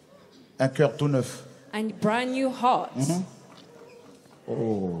 Un cœur tout neuf. And brand new heart. Mhm.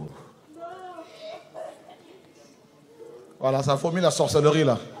 Oh. Voilà, ça a fourmi la sorcellerie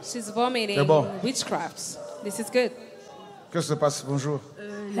là. She's vomiting C'est bon. witchcrafts. This is good. Qu'est-ce qui se passe? Bonjour.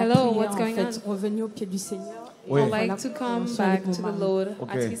 Hello, what's going on? Revenir au pied du Seigneur. Oui. I'd like to come back to the Lord Ok.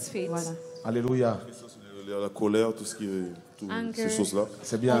 at his feet. Alléluia. La colère, tout ce qui est, toutes Anger. ces choses-là.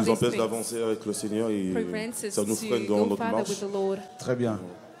 C'est bien. Ça nous empêche d'avancer avec le Seigneur et Prevents us ça nous freine to dans go notre farther marche. with the Lord. Très bien.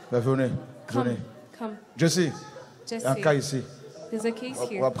 Ben, venez. Come, Venez. come. Jessie, il y a un Jesse, cas ici. there's a case On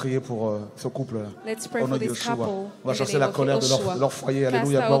va here. prier pour ce couple-là. Let's pray Au nom for de this Yeshua. couple. On va in the chasser name la of colère de Yeshua. leur foyer. Cast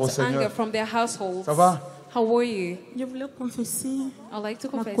Alléluia. Gloire au out anger Seigneur. from their households. Ça va? How are you? Je voulais confesser I'd like to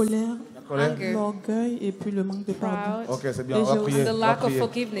la confess colère, anger, l'orgueil et puis le manque de pardon. Ok, c'est bien. Et On va j'ai prier. and the On va lack of prier.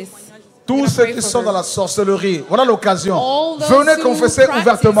 forgiveness. Tous ceux qui sont dans la sorcellerie, voilà l'occasion. All those Venez who confesser practice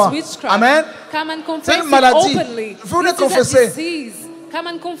ouvertement. witchcraft, Amen. come and confess C'est une it maladie. openly. Venez This is a confesser. disease. Come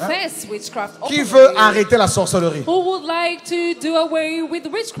and confess witchcraft Qui openly. veut arrêter la sorcellerie? Who would like to do away with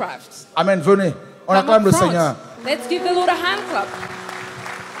witchcraft? Amen. Venez. On Come acclame up le front. Seigneur. Let's give the Lord a hand clap.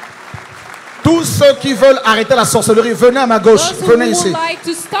 Tous ceux qui veulent arrêter la sorcellerie, venez à ma gauche. Those who Venez would ici. like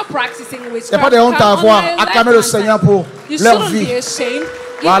to stop practicing Il n'y a witchcraft, pas de honte come à on avoir. my left Acclamez le hand Seigneur side. pour You leur shouldn't vie. be ashamed.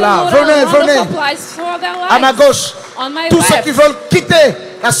 Give Voilà. the Lord a Venez, round of venez. applause for their À ma lives. gauche. On my Tous ceux left. qui veulent quitter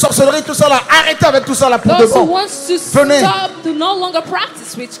la sorcellerie, tout ça là, arrêtez avec tout ça là pour de Those who bon. want to Venez. stop, to no longer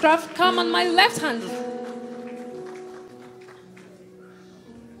practice witchcraft, come on my left hand.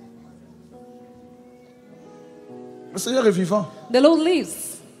 Le Seigneur est vivant. The Lord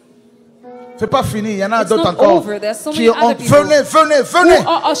lives. C'est pas fini. Il y en a It's d'autres not encore over. There's so qui many ont. other people Venez, venez, venez. who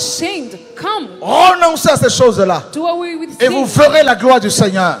are ashamed. Come. Renoncez à ces choses-là. Do away with Et vous sin. verrez la gloire du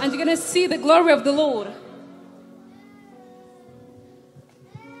Seigneur. And you're going to see the glory of the Lord.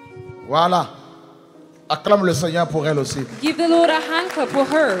 Voilà. Acclame le Seigneur pour elle aussi. Give the Lord a hand clap for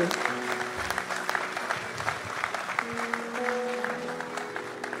her.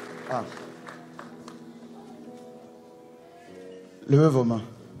 Ah. Levez vos mains.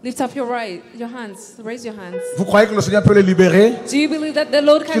 Lift up your hands. Raise your hands. Vous croyez que le Seigneur peut les libérer? Do you believe that the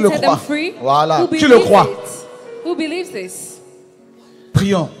Lord Qui can le set croit? them free? Voilà. Who Qui le believes croit? it? Who believes this?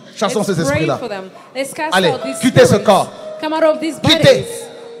 Prions. Chassons Let's ces pray esprits-là. for them. Let's cast Allez, out these quittez ce spirits. corps. Come out of these Quittez.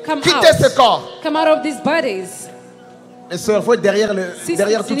 bodies. Come Quittez out. ce corps. Come out of these bodies. Les sœurs, il faut être derrière,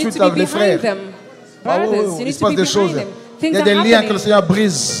 derrière tout de you need suite to be les behind frères. them. Ah oui, Brothers, oui, you il need se to passe be des behind choses. them. Il Things y a des are liens que le happening. Seigneur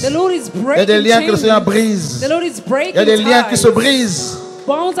brise. The Lord is Il y a breaking des liens que le chains. Seigneur brise. The Lord is Il y breaking a des liens qui ties. se brisent.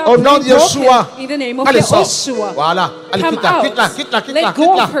 Bones are Au nom de being broken Yeshua. in the name of Allez, sors. Yeshua. Voilà. Allez, Come quitte-la, out. quitte-la, quitte-la, quitte-la, Let go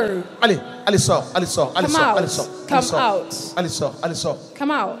quitte-la. of her. Allez, allez, sors, allez, sors, allez, Come sors, out. allez, sors. Come Allez, sors. out. Allez, sors, allez, sors.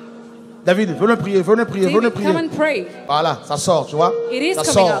 Come out. David, venez prier, venez prier, venez David, prier. come and pray. Voilà, ça sort, tu vois. It is Ça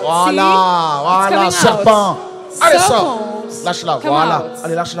coming sort. out. Voilà, See? voilà, It's coming out. serpent. Allez, sors. Serpents. Lâche-la, Come voilà. out.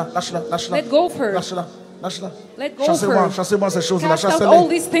 Allez, lâche-la, lâche-la, lâche-la. Let go of her. Lâche-la, lâche-la. Let go of Chassez-moi, her. chassez-moi ces choses-là, Cast out all chassez-les.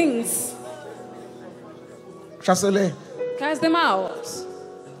 these things. Chassez-les. Cast them out.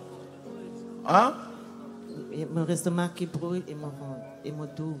 Hein? Mon estomac qui brûle et mon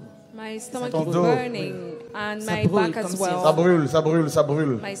dos. My stomach Ton is dos. burning and Ça my brûle back comme as si- well. Ça brûle, ça brûle, ça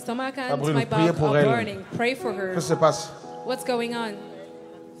brûle. My stomach Ça and brûle. my Priez back pour are elle. burning. Pray for her. Qu'est-ce qui se passe? What's going on?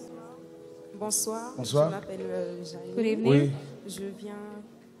 Bonsoir. Bonsoir. Je m'appelle Jaïne. Good evening. Oui. Je viens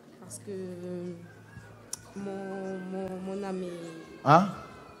parce que mon âme est, Hein?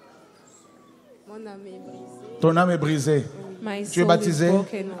 mon âme est brisée. Ton âme est brisée. My Tu es soul baptisé? is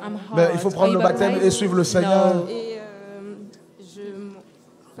broken. I'm Ben, hard. il faut Are prendre you le baptême baptized? et suivre le Seigneur. No. Et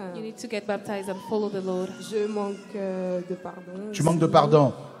You need to get baptized and follow the Lord. je manque de pardon. Tu manques de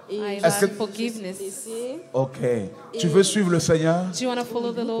pardon. Et I Est-ce que- lack forgiveness. Ok. Tu veux suivre le Seigneur? Do you want to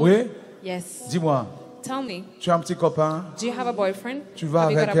follow the Lord? Oui? Yes. Dis-moi, Tell me. tu as un petit copain? Do you have a boyfriend? Tu vas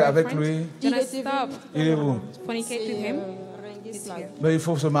Have you got a avec boyfriend? lui? Do you want to stop? Il est où? Fornicate with him? Mais il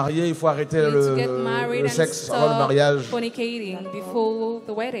faut se marier, il faut arrêter You need to get le married and sexe avant le stop mariage. fornicating before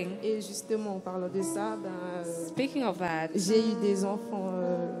the wedding. Et justement, en parlant de ça, Speaking of that, j'ai eu des enfants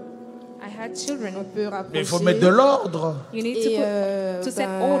I had children. Mais il faut mettre de l'ordre. You need to set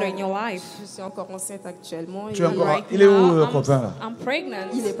order in your life. Je suis encore enceinte actuellement. Tu es encore... Il est où le copain là? I'm pregnant.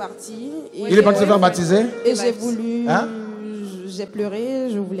 Il est parti. Il est parti se faire baptiser? Et j'ai voulu... Hein? J'ai pleuré,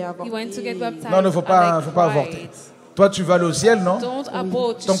 je voulais avorter. He went to get baptized. Non, il ne faut pas avorter. Toi, tu vas aller au ciel, non?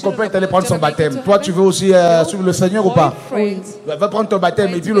 Ton copain est allé prendre son baptême. Toi, tu veux aussi suivre le Seigneur ou pas? Va prendre ton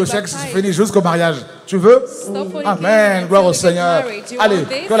baptême et puis le sexe se finit jusqu'au mariage. Tu veux? Amen. Gloire au Seigneur. Allez,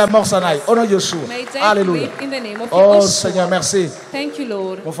 que la mort s'en aille. Au nom de Yeshua. Alléluia. Oh Seigneur, merci.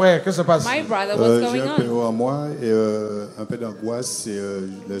 Mon frère, qu'est-ce qui se passe? J'ai un peu à moi et un peu d'angoisse. Et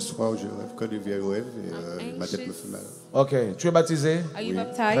le soir, je rêve que de vieux rêves et ma tête me fait mal. Ok, tu es baptisé? Oui.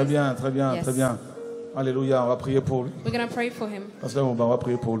 Très bien, très bien, très bien. Alléluia, on va prier pour lui. We're going to pray for him. Pasteur Moba, on va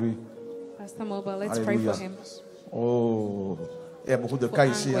prier pour lui. Pastor Moba, let's pray Alléluia. for him. Oh, il y a beaucoup de cas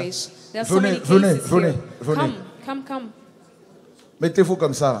ici. Hein. Venez, venez. Come. Mettez-vous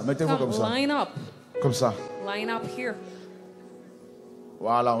comme ça, mettez-vous comme ça. Line up. Comme ça. Line up here.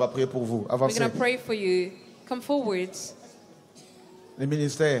 Voilà, on va prier pour vous. We're Avancez. going to pray for you. Come forward. Les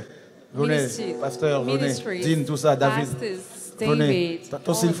ministères, venez. Ministry. Pasteur, venez. Ministries. Dean, tout ça, David. Pastors, Venez. David.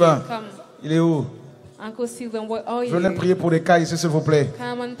 Tato Sylvain, Come. il est où? Uncle Sylvan, where are you? Venez prier pour les cas ici, s'il vous plaît.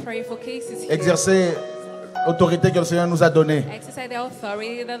 Come and pray for cases here. Exercez l'autorité que le Seigneur nous a donnée. Exercise the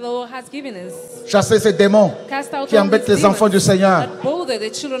authority that the Lord has given us. Chassez ces démons Cast out qui all embêtent these les enfants du demons Seigneur. that bother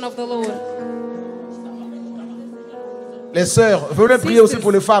the children of the Lord. Les sœurs, venez prier aussi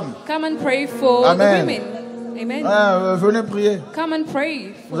pour les femmes. Come and pray for Amen. the women. Amen. Venez prier. Come and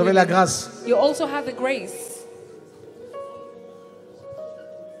pray. Vous avez la grâce. You also have the grace.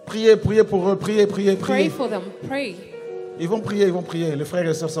 Priez pour eux, priez. Pray for them. Pray. Ils vont prier. Les frères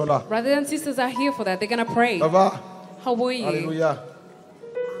et sœurs sont là. Brothers and sisters are here for that. They're going to pray. Ça va? How are you? Alléluia.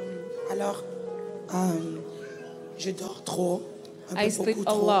 Alors, je dors trop. I sleep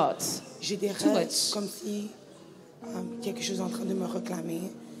a lot. J'ai des rêves comme si quelque chose est en train de me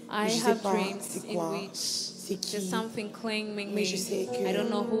réclamer. I Je sais have pas dreams c'est in quoi, which c'est qui. there's something claiming Mais me. je sais que I don't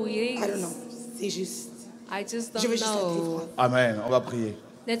know who it is. I don't know. C'est juste. I just Je veux don't juste être know. libre. Amen. On va prier.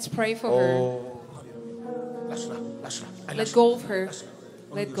 Let's pray for her. Lâche-la. Let go of her.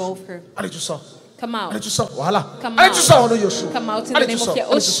 Let go of her. Allez, tu sors. Come out. Allez, tu sors. Voilà. Come Allez, out. tu sors au nom de Yeshua. Come out in Allez, the tu name sors. of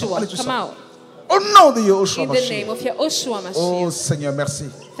Yahushua. Allez, tu Come sors. out. Au nom de Yahushua In the Mashiach. name of Yahushua Mashiach. Oh Seigneur, merci.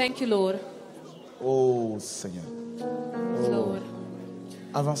 Thank you, Lord. Oh Seigneur. Lord.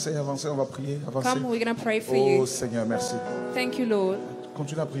 Avancez, on va prier. Avancez. Come, we're going to pray for Oh you. Seigneur, merci. Thank you, Lord.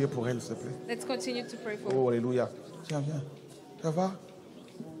 Continue à prier pour elle, s'il te plaît. Let's continue to pray for Oh, her. alléluia. Viens. Ça va?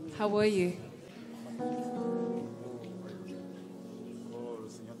 How are you?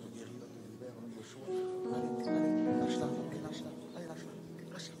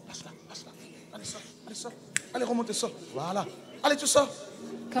 Allez, remonte, sors. Voilà. Allez, tu sors.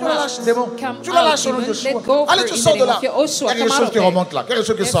 Tu Come la out. lâches, démon. Come Tu la out, lâches au nom de demon. Yeshua. Let go of Allez, her tu in sors the de name là. of Yahushua. Il y a quelque Come out chose of qui there. remonte là. Quelque chose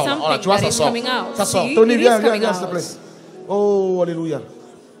qui There's sort là. Voilà, tu vois, ça something sort. that is coming out. Ça sort. See, Tony, it is viens, coming s'il te out. plaît. Oh, alléluia.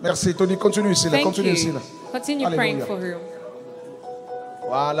 Merci, Tony. Continue ici, là. Thank Continue you. ici, là. Continue Alléluia. praying for her.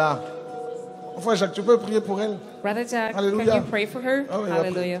 Voilà. Enfin, Jacques, tu peux prier pour elle? Brother Jack, Alléluia. can you pray for her? Ah oui,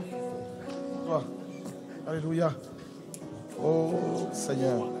 Hallelujah. Toi. Alléluia. Oh,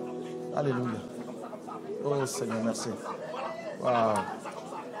 Seigneur. Alléluia. Oh, Seigneur, merci. Wow.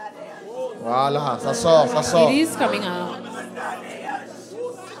 Voilà, ça sort. It is coming out.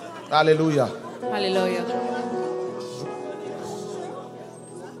 Alléluia. Hallelujah.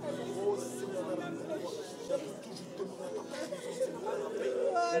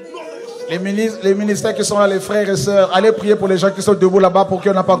 Les ministères qui sont là, les frères et sœurs, allez prier pour les gens qui sont debout là-bas pour qui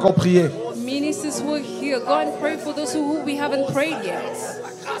on n'a pas encore prié. Ministers who are here, go and pray for those who we haven't prayed yet.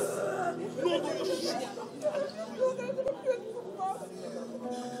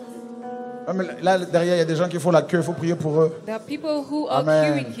 Là, derrière, il y a des gens qui font la queue, il faut prier pour eux. There are people who are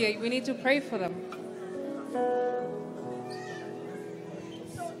Amen. queuing here. We need to pray for them.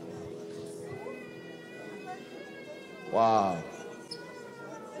 Wow.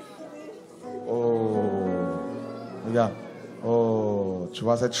 Oh. Regarde. Oh, tu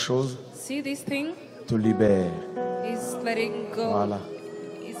vois cette chose? See this thing? Te libère. It's letting go. Voilà.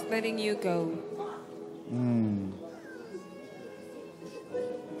 It's letting you go.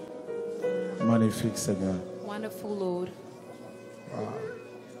 Magnifique, Seigneur. Wonderful, Lord.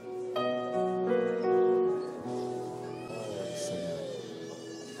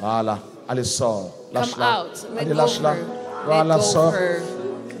 Voilà. Allez, sors. Come Lâche-la. out. Let Allez, go of lâche-la. her. Voilà, Let go sors. of her.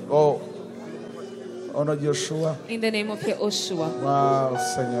 Oh. Au nom de Yeshua. In the name of Yahushua. Wow,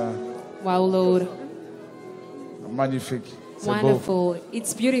 Seigneur. Wow, Lord. Magnifique. C'est beau. Wonderful.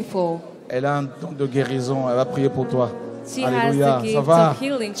 It's beautiful. Elle a un don de guérison. Elle va prier pour toi. She has Alléluia. the Ça gift va? of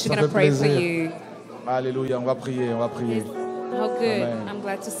healing. She's Ça going to fait pray for plaisir. you. Alléluia. On va prier. On va prier. How good. Amen. I'm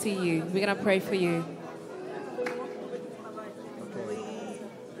glad to see you. We're going to pray for you.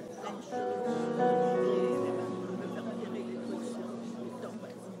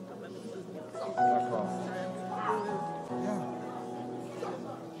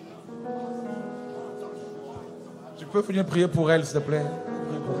 Tu peux venir prier pour elle, s'il te plaît.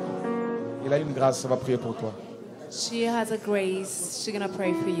 Prier pour elle. Il a une grâce, ça va prier pour toi. She has a grace. She's going to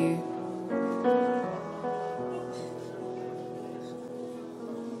pray for you.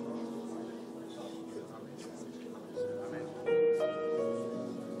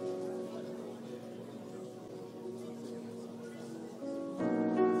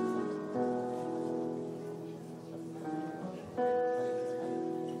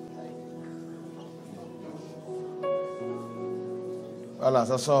 Voilà,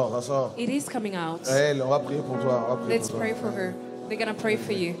 ça sort, ça sort. It is coming out. Elle, on va prier pour toi. On va prier Let's pour toi. pray for her. They're going to pray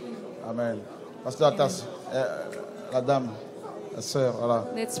for you. Amen. Pasteur, la dame, la sœur, voilà.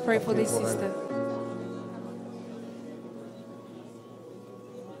 Let's pray for this elle. sister.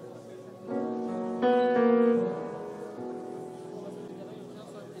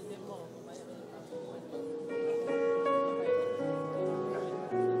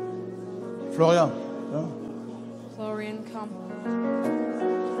 Florian, hein? Florian, come.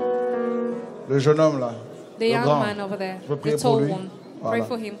 Le jeune homme là. The le young grand. man over there. Je peux The prier pour tall lui. one. Voilà. Pray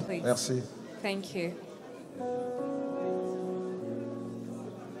for him, please. Merci. Thank you.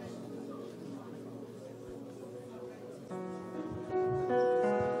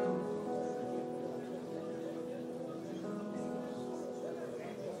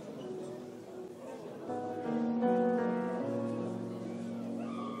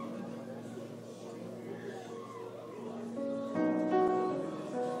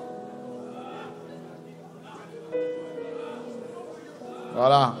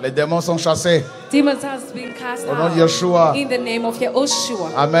 Voilà, les démons sont chassés. Demons has been cast Au nom de out. Yeshua. In the name of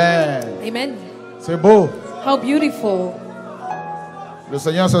Yahushua. Amen. Amen. C'est beau. How beautiful. Le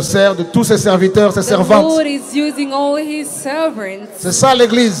Seigneur se sert de tous ses serviteurs, ses The servantes. Lord is using all his servants. C'est ça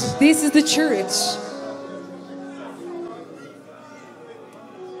l'église. This is the church.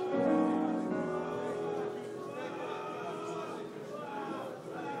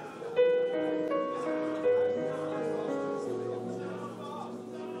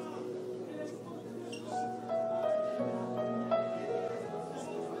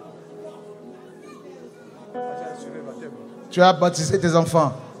 Tu as baptisé tes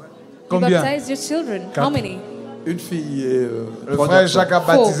enfants. You Combien? baptize your children. How Quatre. many? Une fille et Le trois frère garçons. Jacques a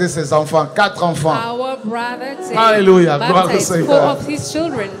baptisé ses enfants. 4 enfants. Our brother Tate Alléluia. Gloire au baptized Seigneur. 4 of his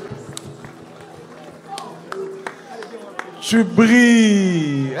children. Tu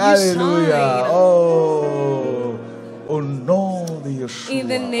brilles. Alléluia. shine. Oh. Au nom de Yeshua. In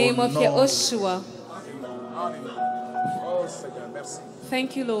the name Au of nom- Yahushua. Oh Seigneur, merci.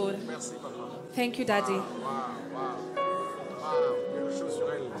 Thank you, Lord. Thank you, Daddy.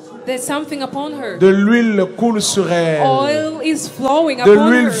 There's something upon her. De l'huile coule sur elle. Oil is flowing De upon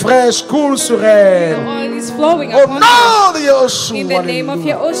l'huile her. fraîche coule sur The elle. oil is flowing Au upon nom de her. Yeshua. In the name of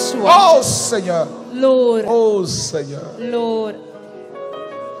Alléluia. Yahushua. Oh Seigneur. Lord. Oh Seigneur. Lord.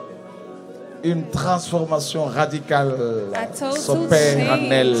 Une transformation radicale A total s'opère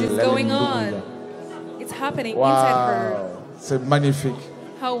en elle. change is going on. Alléluia. It's happening inside her. Wow. C'est magnifique.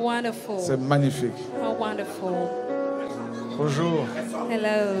 How wonderful. C'est magnifique. How wonderful. Bonjour.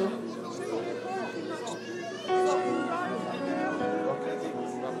 Hello.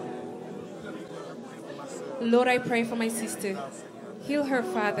 Lord, I pray for my sister. Heal her,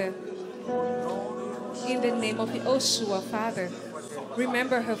 Father. In the name of Yahushua, Father.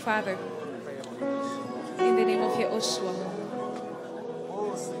 Remember her, Father. In the name of Yahushua.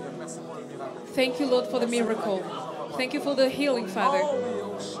 Thank you, Lord, for the miracle. Thank you for the healing, Father.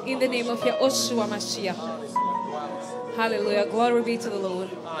 In the name of Yahushua Mashiach. Hallelujah. Glory be to the Lord.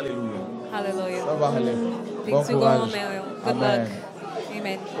 Alléluia. Hallelujah. Ça va aller. Things Bon will go on courage. well. Good Amen. luck.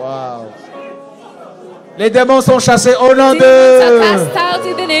 Amen. Wow. Les démons sont chassés au nom Demons are de... cast out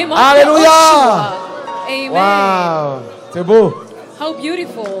in the name of Alléluia. Yahushua. Amen. Wow. C'est beau. How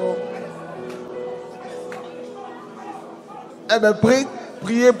beautiful. Eh bien,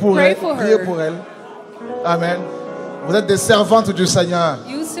 priez pour Pray elle. for Priez her. pour elle. Amen. Vous êtes des servantes du Seigneur.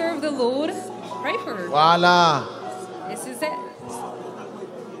 You serve the Lord. Pray for her. Voilà. This is it.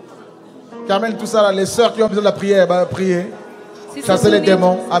 Carmen, tout ça, là, les sœurs qui ont besoin de la prière, bah, priez. Sisters Chassez who les need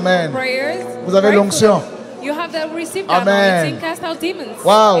démons. Amen. Prayers. Vous avez Pray for l'onction. them. You have that received that Amen. anointing, cast out demons.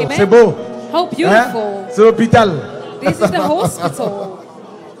 Wow, Amen. c'est beau. How beautiful. Hein? C'est l'hôpital. This is the hospital.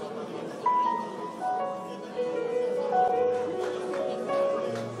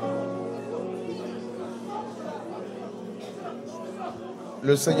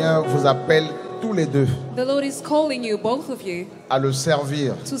 Le Seigneur vous appelle tous les deux The Lord is calling you, both of you, à le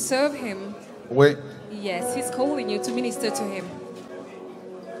servir. to serve Him. Oui. Yes, He's calling you to minister to Him.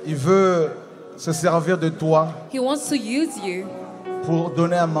 Il veut se servir de toi He wants to use you pour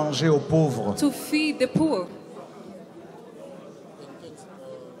donner à manger aux pauvres. to feed the poor.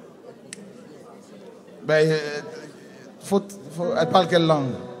 Ben, elle parle quelle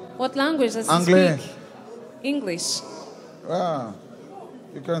langue? What language does he Anglais. speak? English. Ah,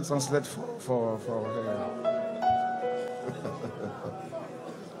 you can translate for her.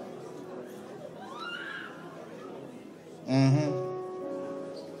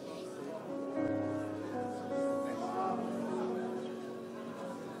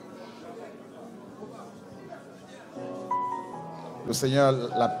 Le Seigneur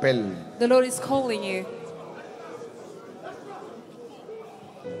l'appelle. The Lord is calling you.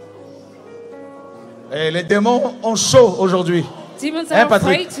 Et les démons ont chaud aujourd'hui. Demons Hein, are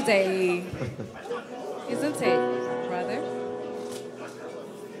Patrick? afraid today. Isn't it, brother?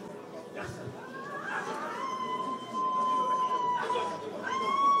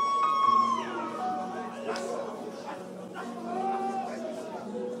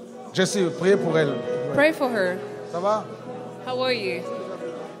 Jessie, priez pour elle. Pray for her. Ça va? How are you?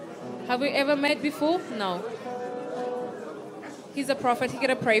 Have we ever met before? No. He's a prophet. He's going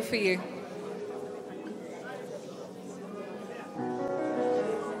to pray for you.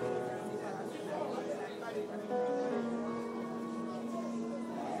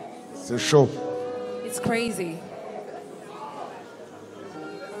 C'est chaud. It's crazy.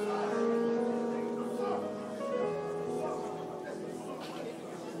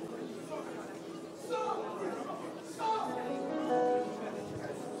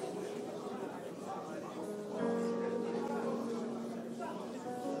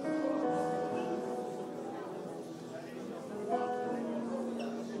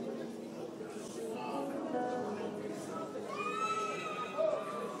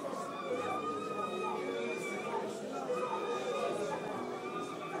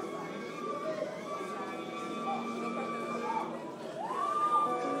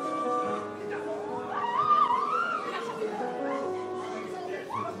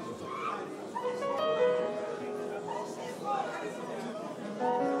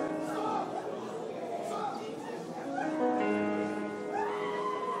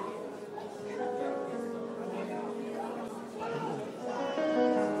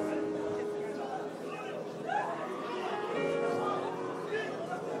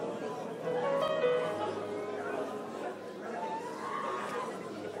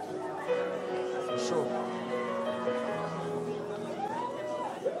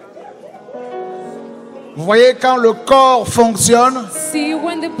 Vous voyez quand le corps fonctionne, See,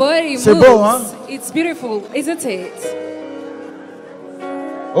 when the body c'est moves, beau, hein? it's beautiful, isn't it?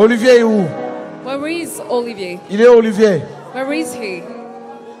 Olivier est où? Where is Olivier? Il est Olivier. Where is he?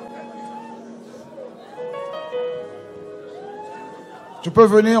 Tu peux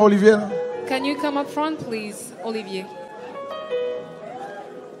venir, Olivier? Can you come up front, please, Olivier?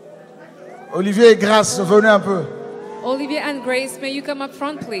 Olivier et Grâce, venez un peu. Olivier and Grace, may you come up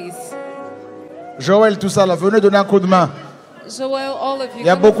front, please? Joël, tout ça, là, venez donner un coup de main. Joel, all of you. Il y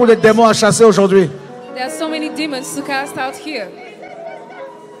a come up beaucoup de front. démons à chasser aujourd'hui. There are so many demons to cast out here.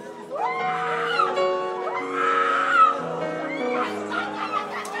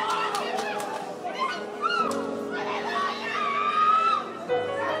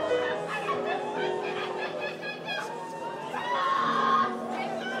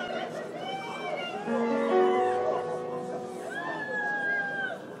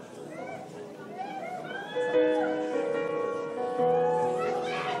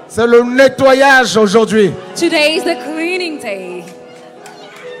 C'est le nettoyage aujourd'hui. Today is the cleaning day.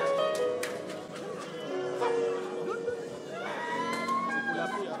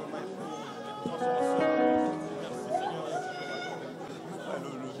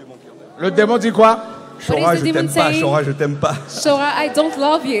 Le démon dit quoi? What is the demon saying? Chora, je t'aime pas. Shora, I don't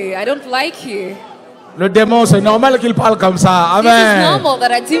love you. I don't like you. Le démon, c'est normal qu'il parle comme ça. This is Amen. normal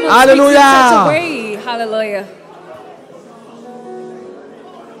that a demon speaks in Alléluia. such a way. Hallelujah.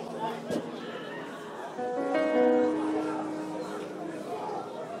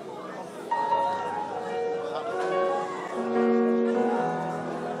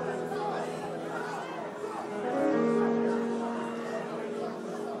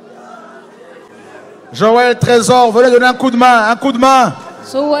 Joël, Trésor, venez donner un coup de main, un coup de main.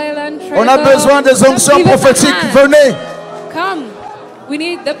 Joel and On a Trevor, besoin des come onctions give us a prophétiques. hand. Venez. Come. We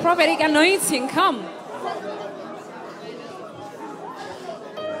need the prophetic anointing. Come.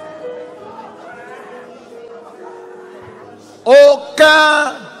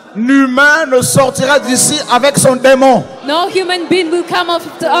 Aucun humain ne sortira d'ici avec son démon. No human being will come out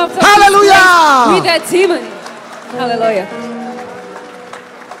of Hallelujah! with that demon. Hallelujah.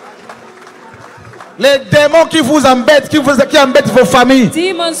 Les démons qui vous embêtent, qui embêtent vos familles,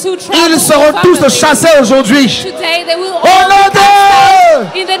 ils seront tous chassés aujourd'hui. Today they will Au nom de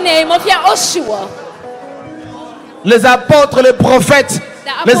in the name of Yahushua. Les apôtres, les prophètes,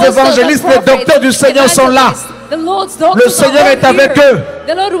 les évangélistes, les docteurs du Seigneur sont là. Le Seigneur est avec eux.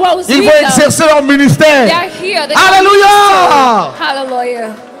 Ils vont exercer leur ministère. Alléluia! Hallelujah.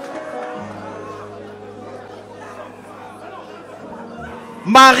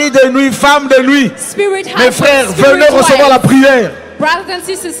 Mari de nuit, femme de nuit. Mes frères, venez recevoir la prière. Brothers and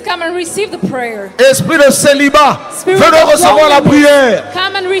sisters, come and receive the prayer. Esprit de célibat, venez recevoir la prière.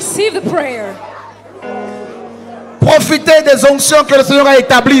 Come and receive the prayer. Profitez des onctions que le Seigneur a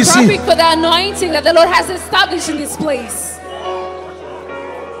établies ici. Profit for the anointing that the Lord has established in this place.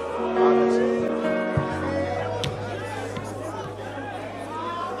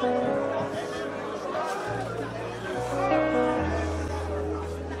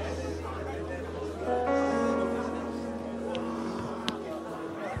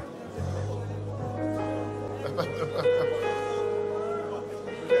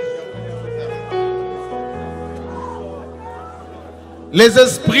 Les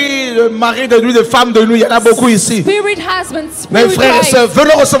esprits de mari de nuit, de femme de nuit, il y en a beaucoup ici. Mes frères et sœurs,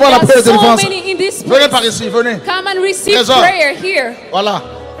 venez recevoir la prière de délivrance. Venez par ici, venez. Come and receive Trésor. prayer here. Voilà.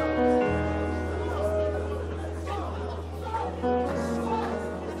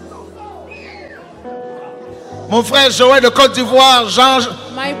 Mon frère Joël de Côte d'Ivoire,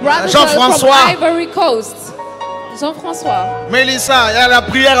 Jean-François. Jean-François. Mélissa, il y a la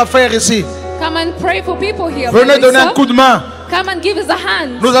prière à faire ici. Come and pray for people here. Venez donner un coup de main. Come and give us a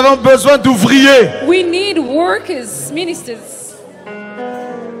hand. Nous avons besoin d'ouvriers. We need workers, ministers.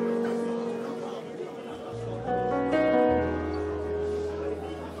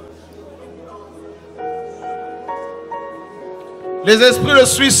 Les esprits de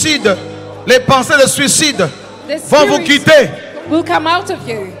suicide, les pensées de suicide vont vous quitter. Will come out of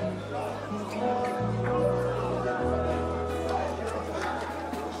you.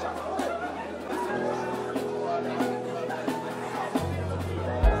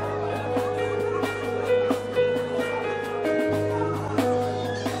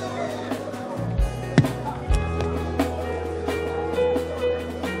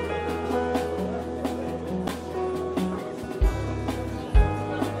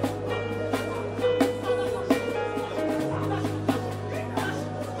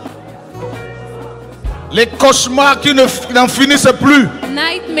 Les cauchemars qui n'en finissent plus.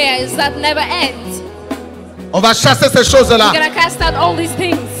 Nightmares that never end. On va chasser ces choses-là. We're gonna cast out all these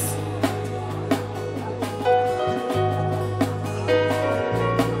things.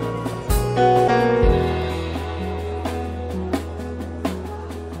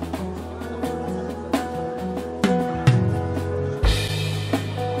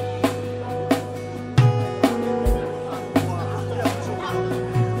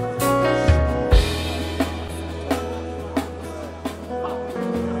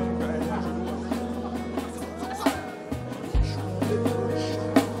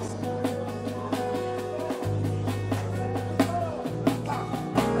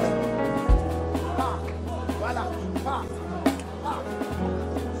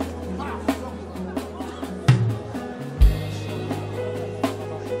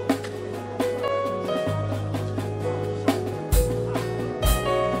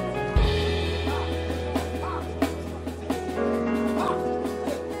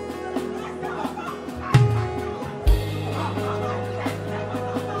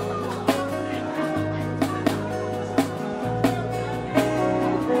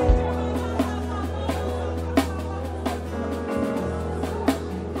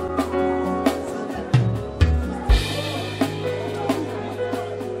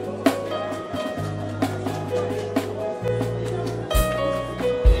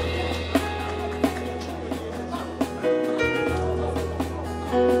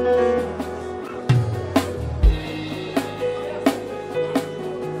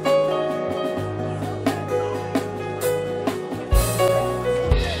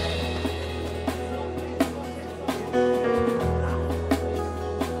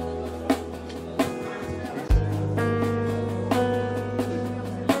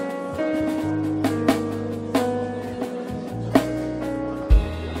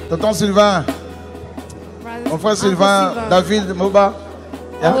 Tonton Sylvain, mon frère Sylvain, David, Moba,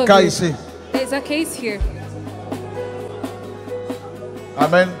 il y a un cas ici. There's a case here.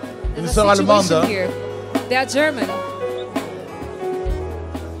 Amen. Une sœur allemande. They are German.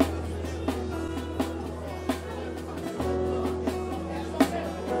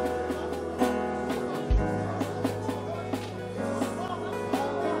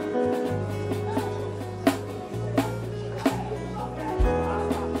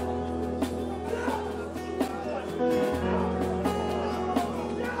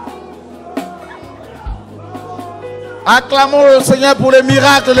 Acclamons le Seigneur pour les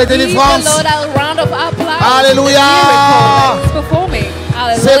miracles, les délivrances. Alléluia.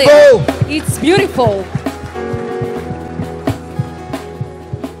 C'est beau. It's beautiful.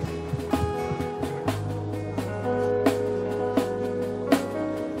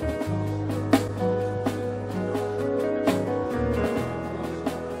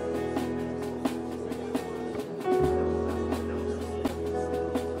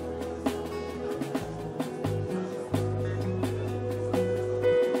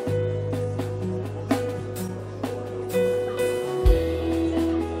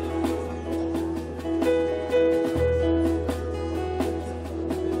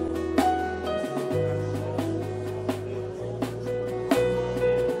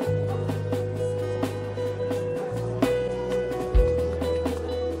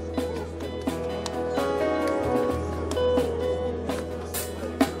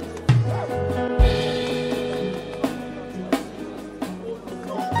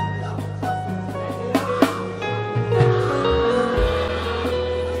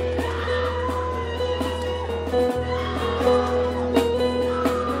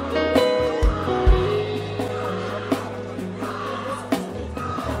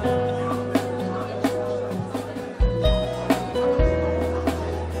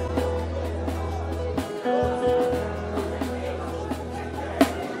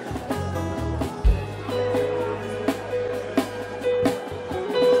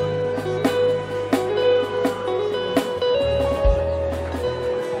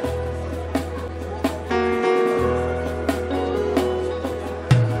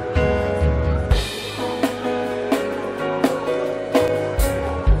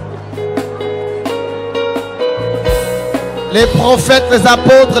 Les prophètes, les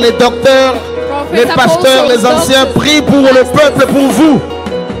apôtres, les docteurs, les pasteurs, les anciens prient pour le peuple, pour vous.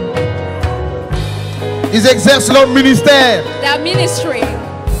 Ils exercent leur ministère. Their ministry.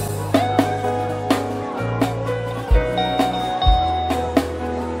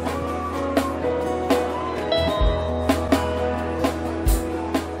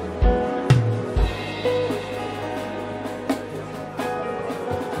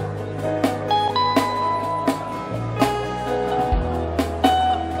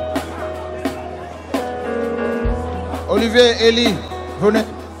 Olivier, Elie, venez.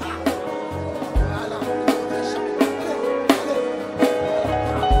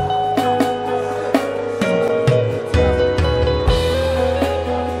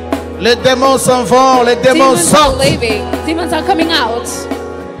 Les démons s'en vont, les démons sortent. Demons are coming out.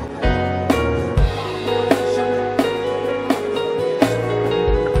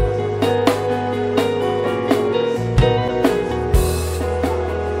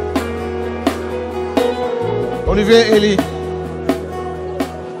 Olivier, Elie,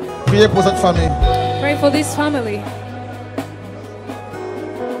 priez pour cette famille. Pray for this family.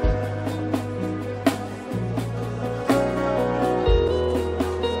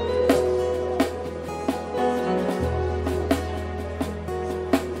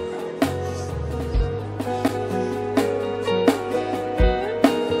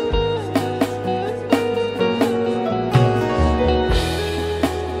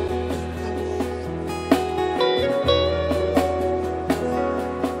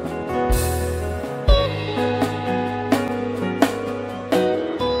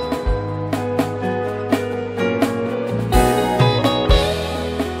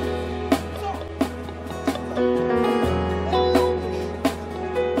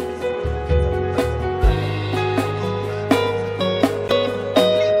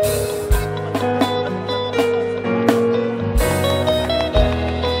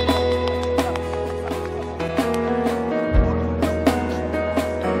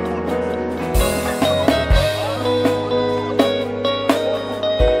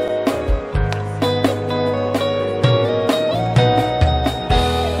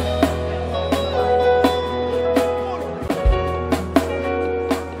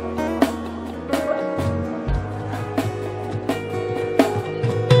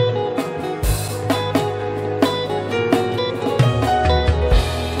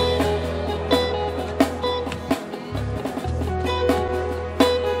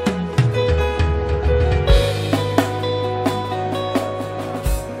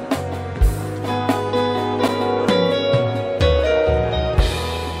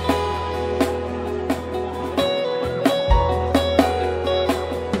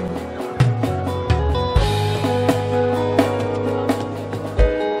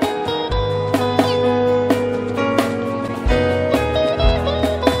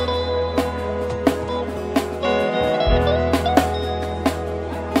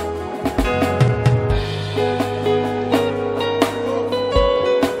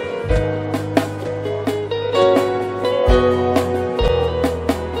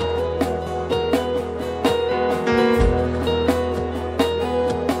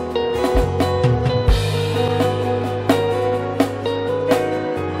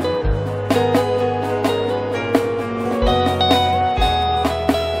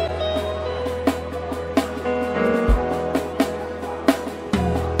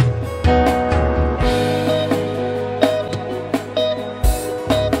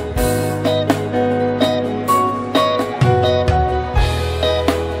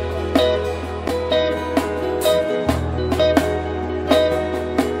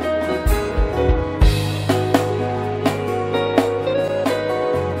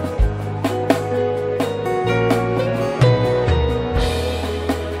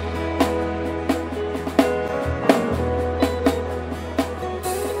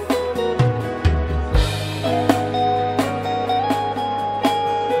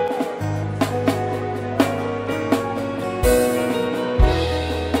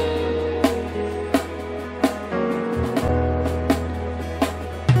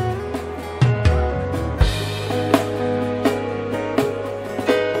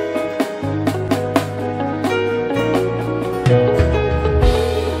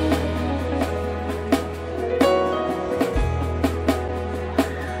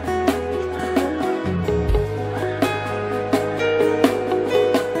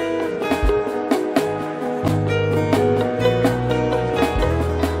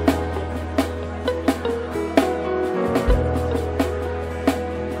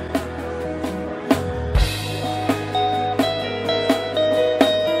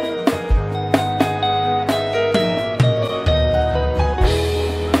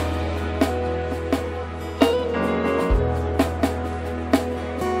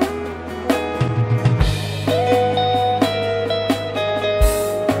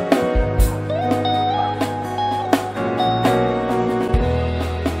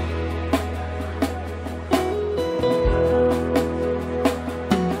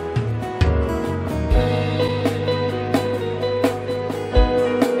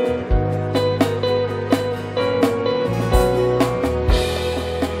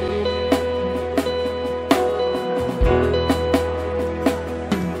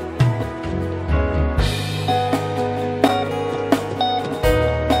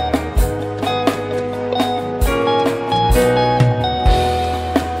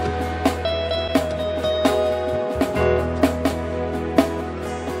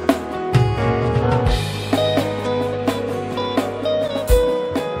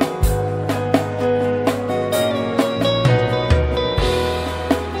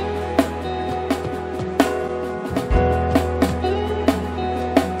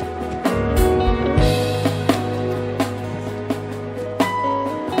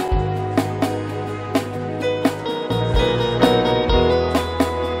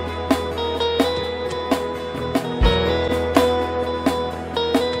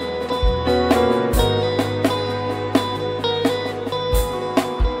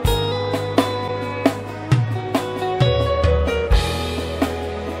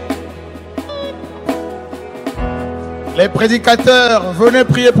 Les prédicateurs, venez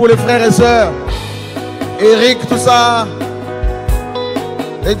prier pour les frères et sœurs. Eric, tout ça.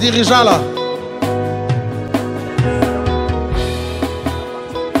 Les dirigeants là.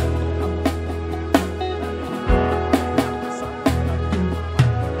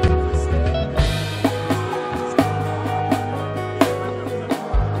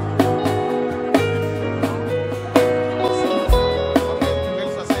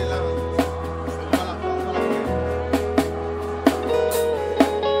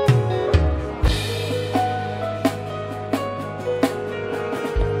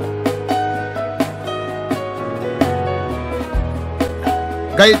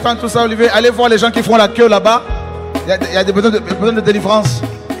 Gaëtan, tout ça, Olivier, allez voir les gens qui font la queue là-bas. Il y a des besoins de délivrance.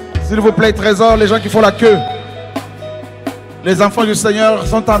 S'il vous plaît, trésor, les gens qui font la queue. Les enfants du Seigneur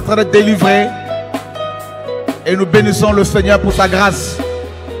sont en train d'être délivrés. Et nous bénissons le Seigneur pour sa grâce.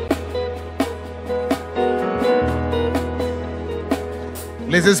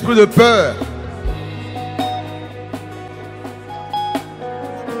 Les esprits de peur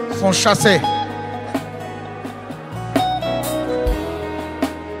sont chassés.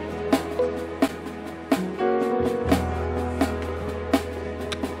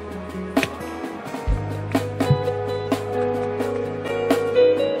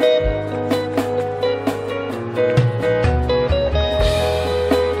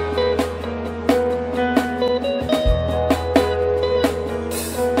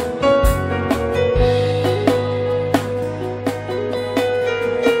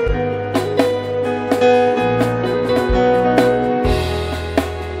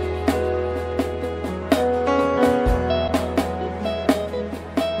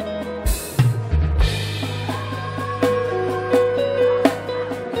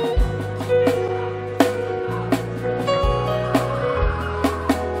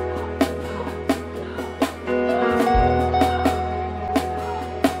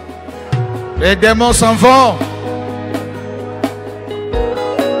 Les démons s'en vont.